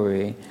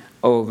glory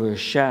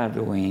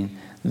overshadowing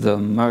the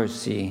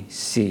mercy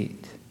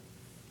seat.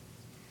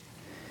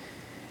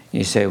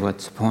 You say,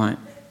 what's the point?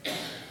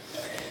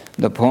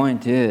 The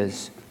point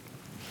is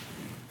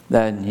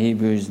that in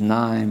Hebrews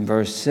 9,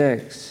 verse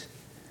 6,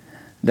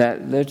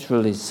 that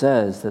literally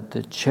says that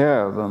the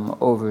cherubim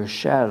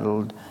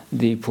overshadowed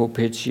the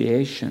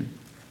propitiation.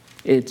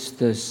 It's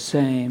the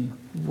same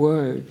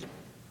word.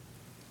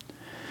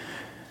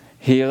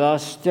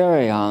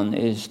 Hilasterion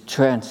is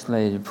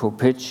translated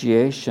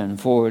propitiation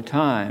 4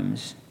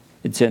 times.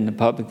 It's in the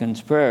publican's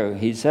prayer.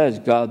 He says,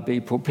 God be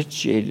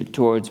propitiated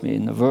towards me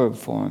in the verb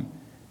form.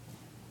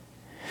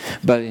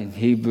 But in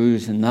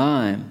Hebrews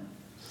 9,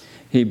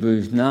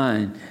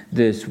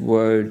 this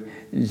word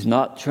is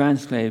not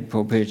translated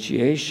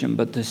propitiation,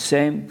 but the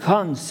same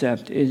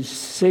concept is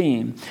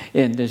seen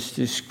in this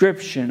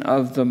description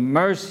of the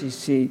mercy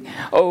seat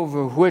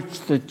over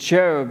which the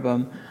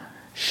cherubim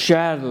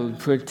shadowed,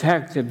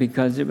 protected,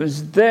 because it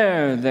was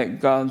there that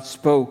God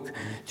spoke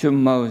to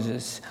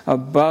Moses,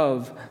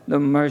 above the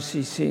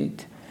mercy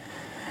seat.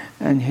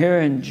 And here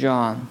in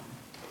John,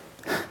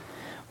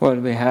 what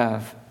do we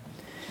have?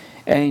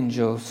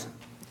 Angels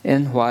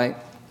in white,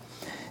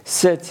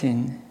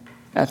 sitting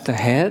at the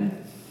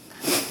head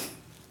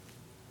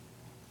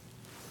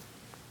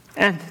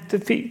and at the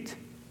feet.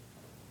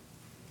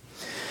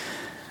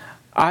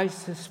 I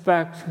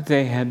suspect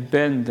they had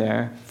been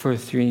there for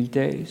 3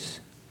 days,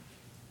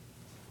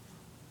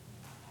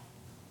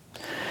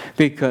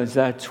 because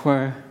that's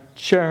where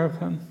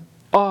cherubim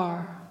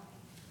are,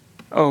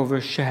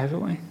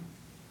 overshadowing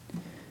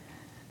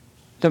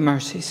the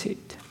mercy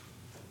seat.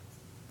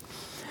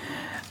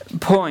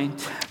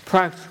 Point,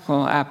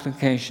 practical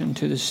application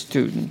to the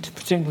student,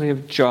 particularly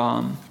of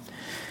John.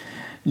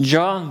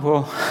 John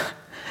will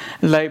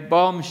lay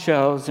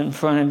bombshells in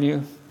front of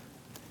you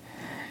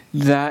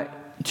that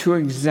to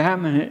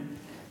examine it,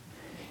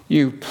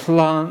 you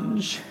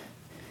plunge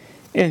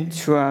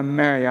into a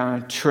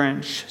Mariana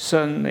Trench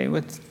suddenly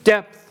with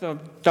depth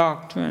of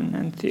doctrine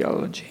and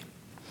theology.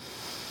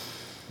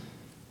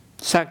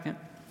 Second,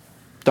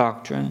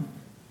 doctrine.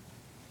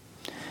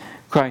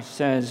 Christ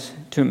says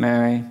to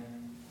Mary,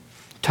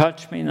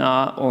 touch me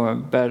not, or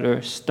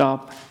better,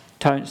 stop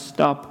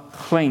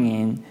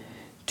clinging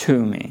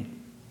to me.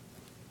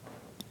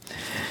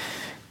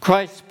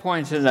 Christ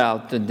pointed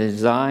out the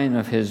design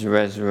of his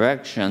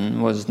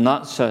resurrection was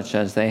not such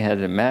as they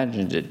had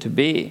imagined it to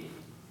be.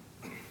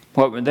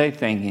 What were they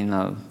thinking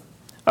of?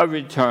 A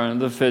return of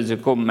the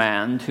physical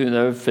man to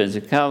their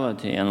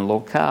physicality and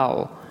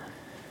locale.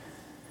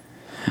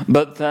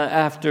 But that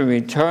after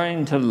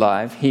returning to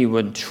life, he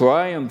would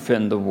triumph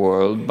in the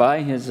world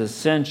by his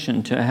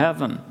ascension to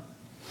heaven.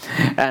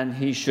 And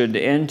he should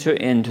enter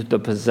into the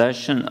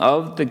possession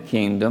of the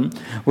kingdom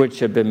which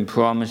had been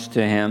promised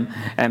to him,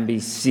 and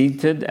be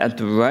seated at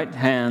the right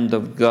hand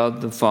of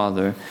God the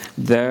Father,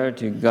 there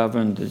to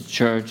govern the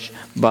church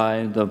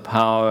by the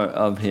power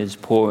of his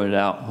poured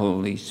out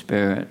Holy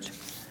Spirit.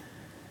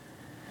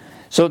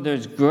 So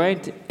there's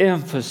great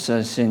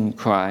emphasis in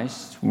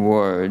Christ's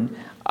word,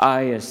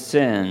 I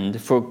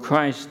ascend, for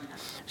Christ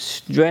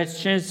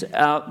stretches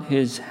out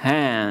his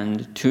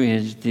hand to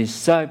his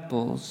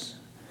disciples,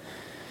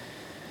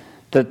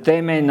 that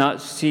they may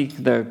not seek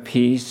their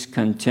peace,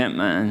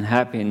 contentment, and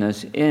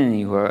happiness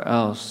anywhere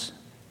else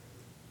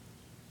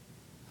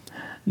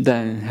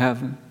than in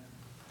heaven.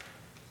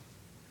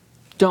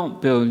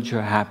 Don't build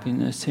your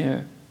happiness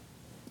here.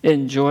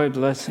 Enjoy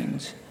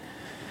blessings.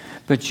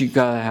 But you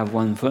got to have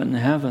one foot in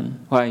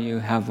heaven while you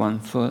have one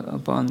foot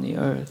upon the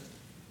earth.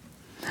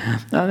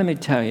 Now let me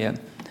tell you,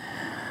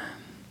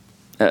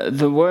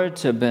 the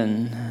words have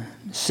been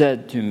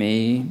said to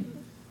me.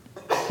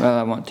 Well,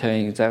 I won't tell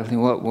you exactly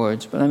what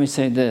words, but let me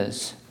say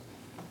this.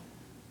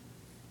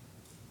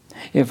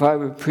 If I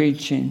were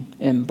preaching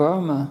in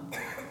Burma,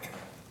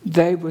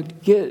 they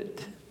would get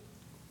it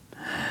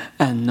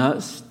and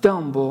not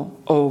stumble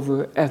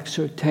over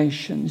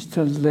exhortations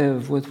to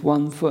live with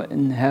one foot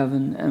in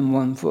heaven and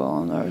one foot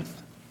on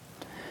earth.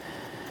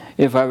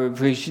 If I were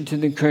preaching to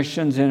the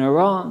Christians in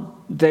Iran,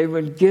 they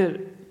would get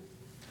it.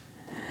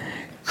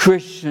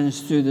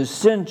 Christians through the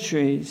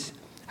centuries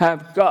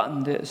have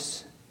gotten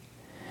this.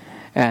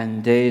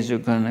 And days are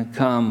going to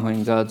come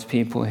when God's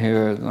people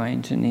here are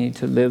going to need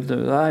to live their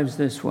lives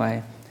this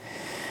way.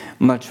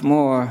 Much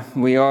more,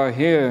 we are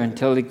here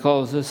until he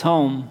calls us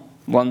home.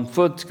 One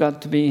foot's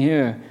got to be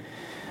here,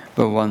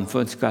 but one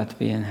foot's got to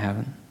be in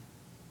heaven.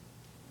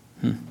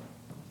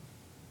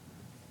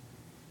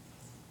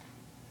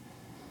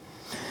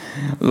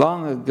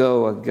 Long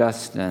ago,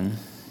 Augustine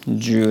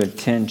drew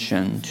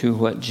attention to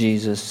what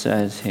Jesus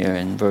says here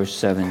in verse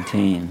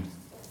 17,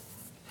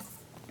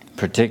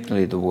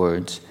 particularly the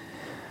words,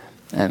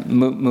 and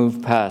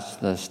move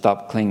past the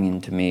stop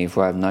clinging to me,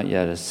 for I have not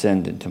yet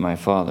ascended to my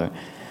Father.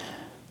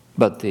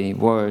 But the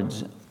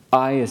words,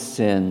 I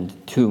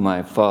ascend to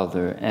my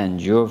Father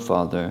and your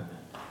Father,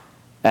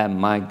 and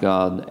my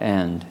God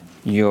and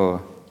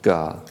your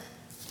God.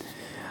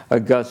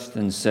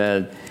 Augustine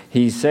said,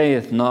 he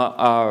saith not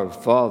our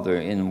Father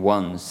in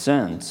one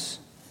sense,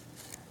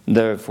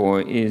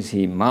 therefore is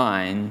he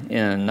mine,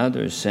 in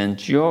another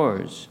sense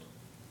yours.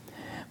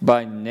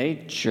 By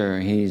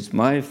nature he's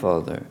my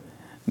Father,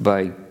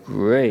 by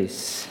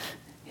grace,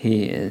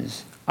 he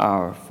is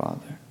our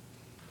Father.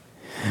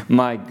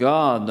 My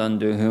God,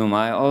 under whom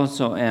I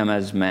also am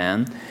as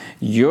man,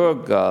 your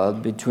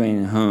God,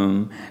 between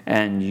whom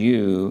and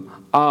you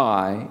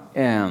I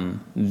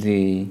am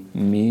the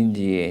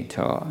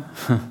mediator.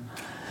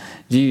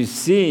 Do you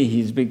see?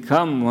 He's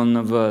become one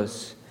of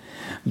us,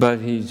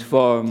 but he's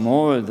far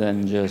more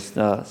than just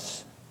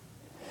us.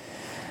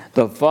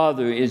 The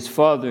Father is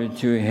Father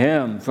to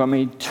him from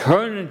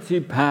eternity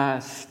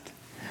past.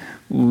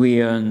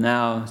 We are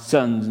now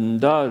sons and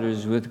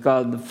daughters with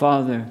God the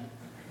Father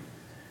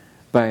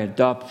by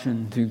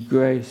adoption through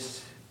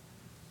grace.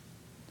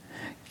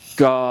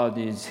 God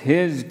is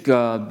his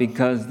God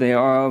because they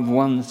are of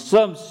one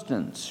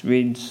substance.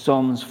 Read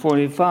Psalms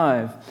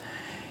 45.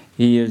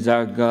 He is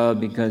our God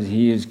because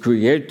He is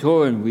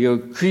creator and we are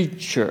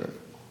creature.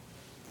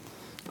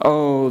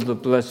 Oh, the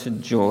blessed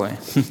joy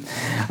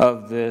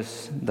of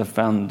this, the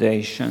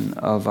foundation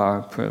of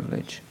our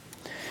privilege.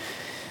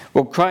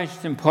 Well,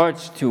 Christ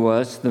imparts to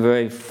us the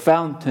very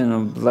fountain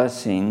of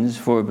blessings,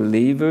 for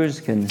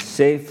believers can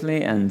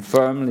safely and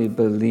firmly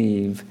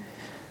believe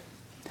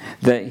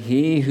that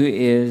He who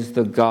is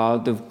the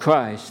God of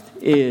Christ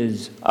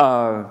is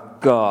our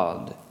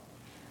God.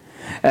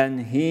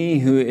 And He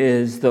who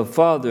is the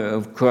Father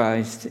of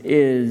Christ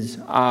is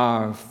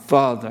our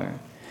Father.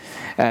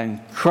 And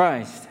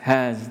Christ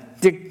has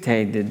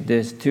dictated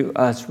this to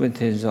us with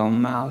His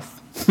own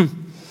mouth.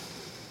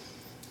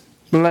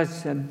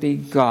 Blessed be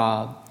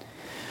God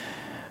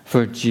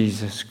for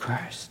Jesus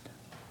Christ.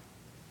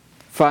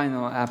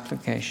 Final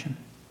application.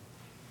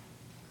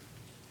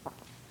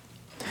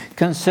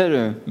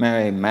 Consider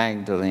Mary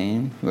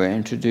Magdalene. We're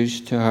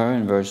introduced to her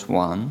in verse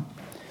 1.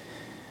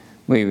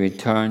 We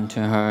return to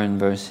her in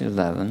verse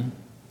 11.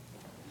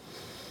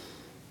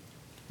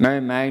 Mary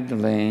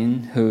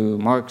Magdalene, who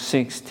Mark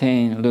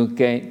 16,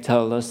 Luke 8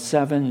 tell us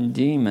 7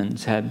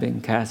 demons had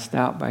been cast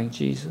out by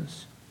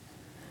Jesus.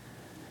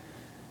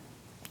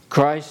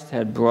 Christ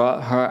had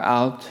brought her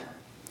out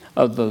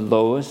of the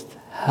lowest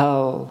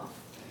hell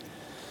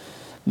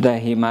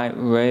that He might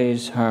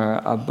raise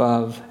her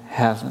above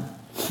heaven.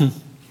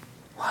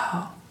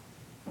 Wow.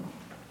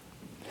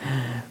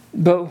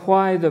 But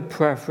why the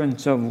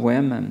preference of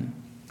women?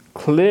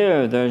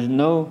 Clear, there's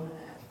no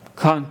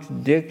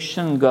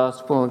contradiction,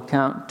 gospel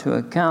account to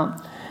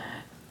account.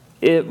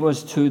 It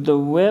was to the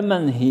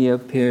women He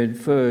appeared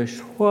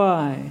first.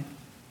 Why?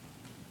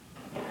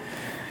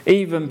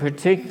 Even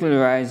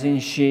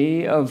particularizing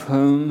she of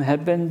whom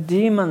had been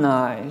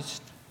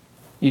demonized.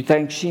 You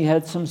think she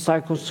had some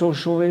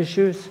psychosocial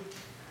issues?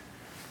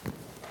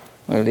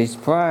 Or at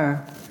least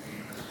prior.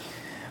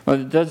 Well,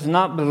 it does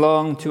not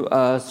belong to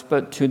us,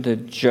 but to the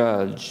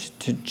judge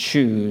to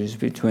choose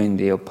between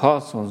the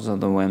apostles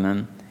of the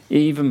women,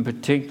 even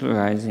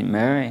particularizing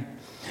Mary.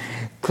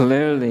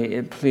 Clearly,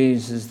 it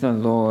pleases the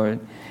Lord.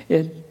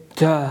 It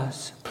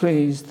does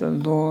please the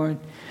Lord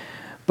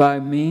by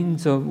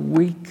means of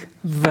weak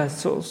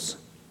vessels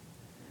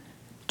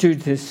to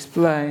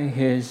display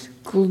His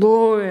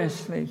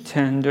gloriously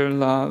tender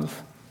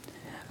love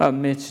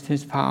amidst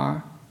His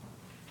power.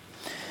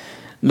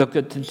 Look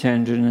at the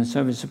tenderness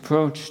of His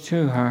approach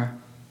to her.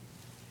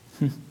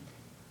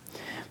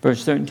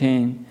 Verse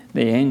 13,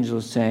 the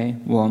angels say,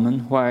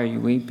 "Woman, why are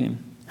you weeping?"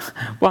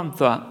 One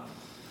thought,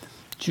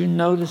 do you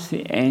notice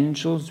the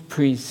angels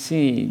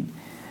precede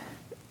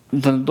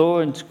the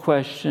Lord's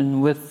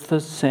question with the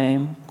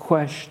same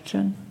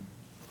question?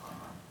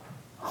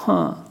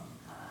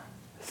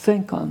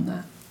 Think on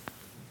that.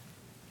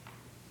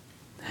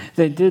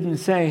 They didn't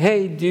say,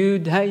 "Hey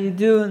dude, how you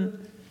doing?"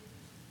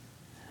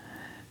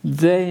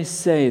 They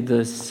say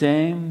the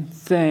same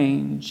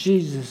thing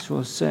Jesus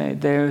will say.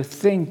 They're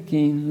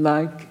thinking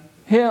like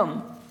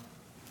Him.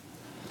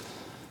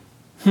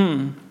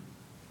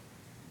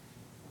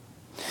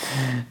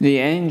 The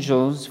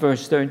angels,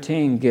 verse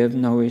 13, give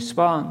no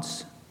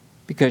response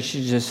because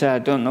she just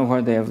said, "I don't know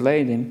where they have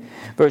laid Him."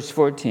 Verse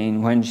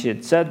 14, when she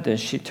had said this,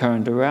 she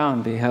turned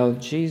around, beheld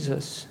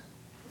Jesus.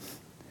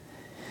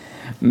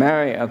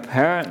 Mary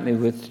apparently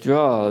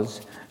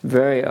withdraws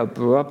very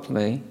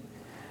abruptly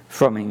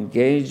from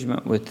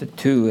engagement with the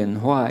two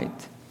in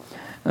white.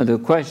 Now the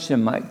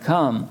question might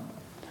come,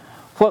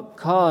 what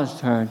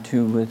caused her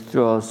to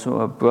withdraw so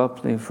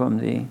abruptly from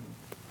the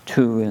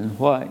two in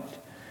white?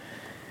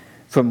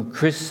 From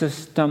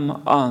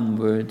Chrysostom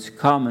onwards,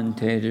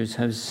 commentators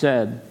have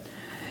said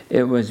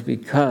it was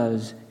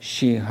because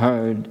she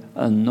heard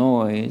a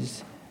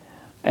noise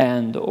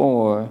and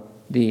or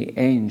the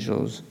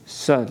angels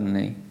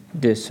suddenly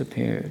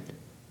disappeared.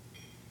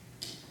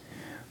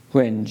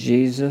 When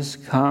Jesus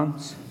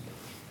comes,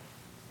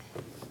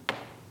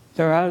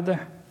 they're out of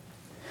there.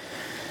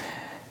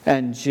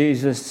 And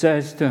Jesus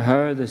says to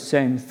her the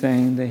same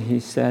thing that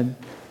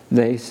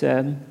they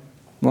said,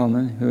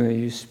 "Woman, who are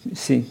you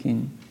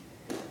seeking?"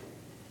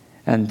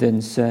 And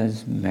then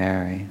says,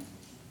 "Mary,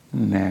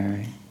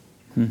 Mary."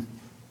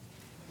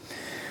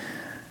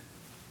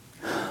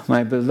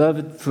 My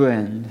beloved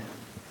friend,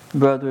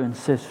 brother and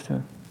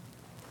sister,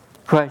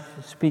 Christ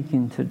is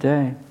speaking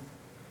today.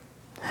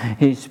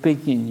 He's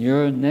speaking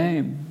your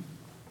name.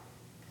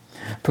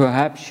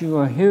 Perhaps you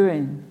are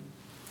hearing,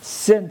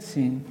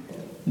 sensing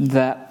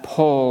that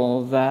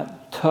pull,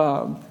 that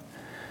tug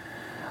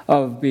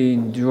of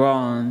being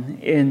drawn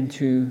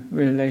into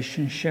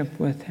relationship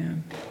with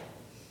Him.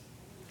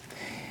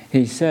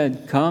 He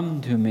said,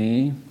 "Come to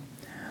me,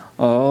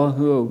 all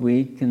who are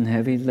weak and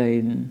heavy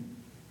laden."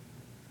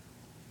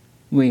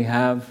 We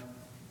have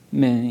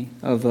many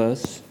of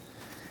us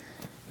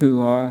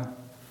who are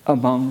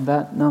among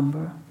that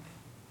number.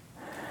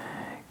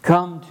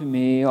 "Come to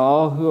me,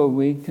 all who are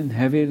weak and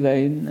heavy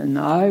laden, and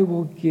I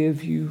will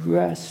give you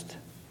rest.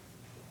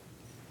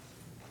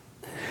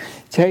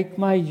 Take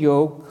my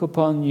yoke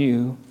upon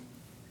you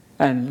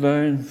and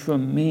learn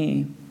from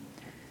me,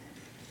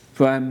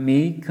 For I am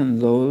meek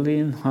and lowly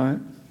in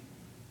heart,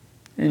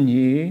 and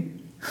ye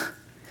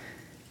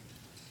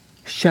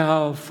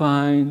shall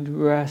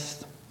find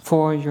rest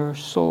for your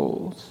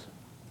souls.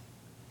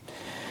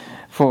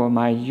 For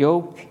my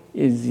yoke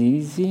is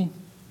easy,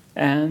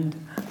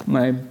 and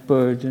my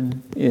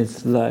burden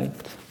is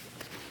light.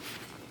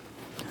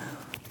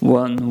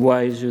 One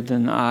wiser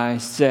than I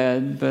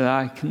said, but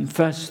I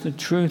confess the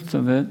truth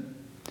of it,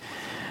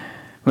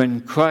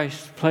 when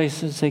Christ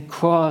places a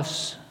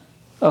cross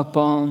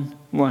upon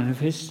one of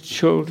his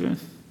children,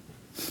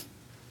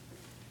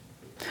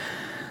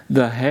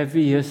 the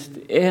heaviest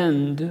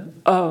end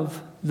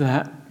of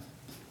that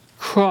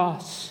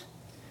cross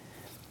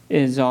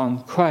is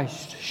on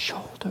Christ's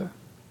shoulder.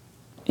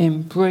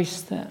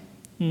 Embrace that.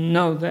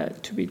 Know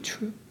that to be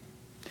true.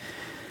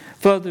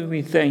 Father,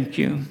 we thank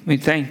you. We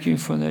thank you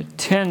for the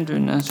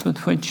tenderness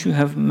with which you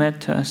have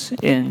met us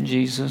in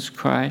Jesus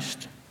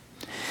Christ.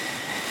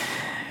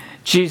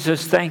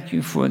 Jesus, thank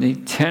you for the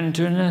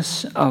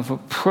tenderness of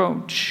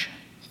approach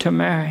to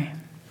Mary.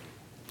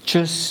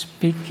 Just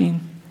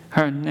speaking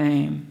her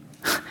name.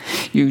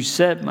 You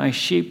said, my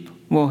sheep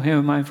will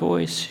hear my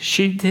voice.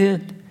 She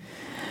did.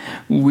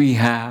 We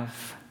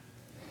have.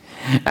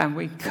 And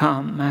we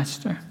come,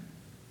 Master.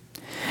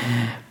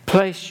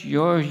 Place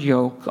your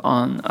yoke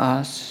on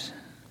us.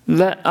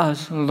 Let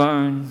us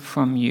learn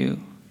from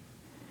you,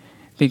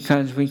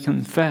 because we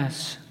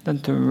confess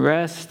that the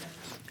rest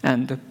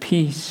and the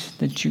peace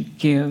that you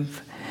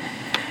give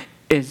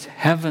is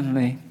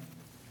heavenly.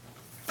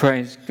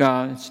 Praise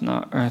God, it's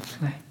not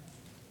earthly.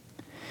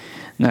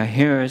 Now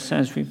hear us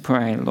as we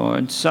pray,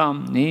 Lord.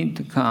 Some need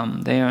to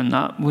come. They are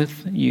not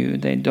with you.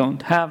 They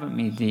don't have a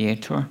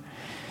mediator.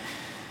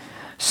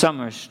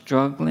 Some are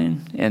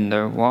struggling in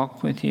their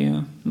walk with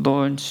you.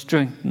 Lord,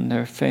 strengthen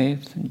their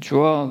faith,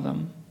 draw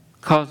them,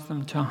 cause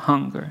them to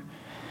hunger,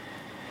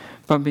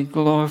 but be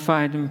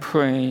glorified and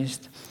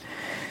praised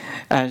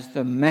as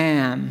the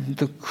man,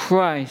 the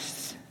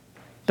Christ,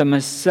 the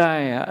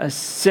Messiah,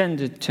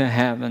 ascended to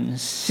heaven,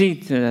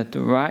 seated at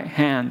the right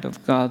hand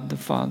of God the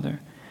Father.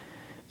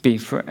 Be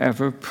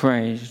forever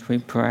praised, we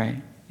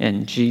pray.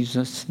 In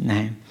Jesus'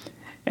 name,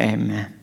 amen.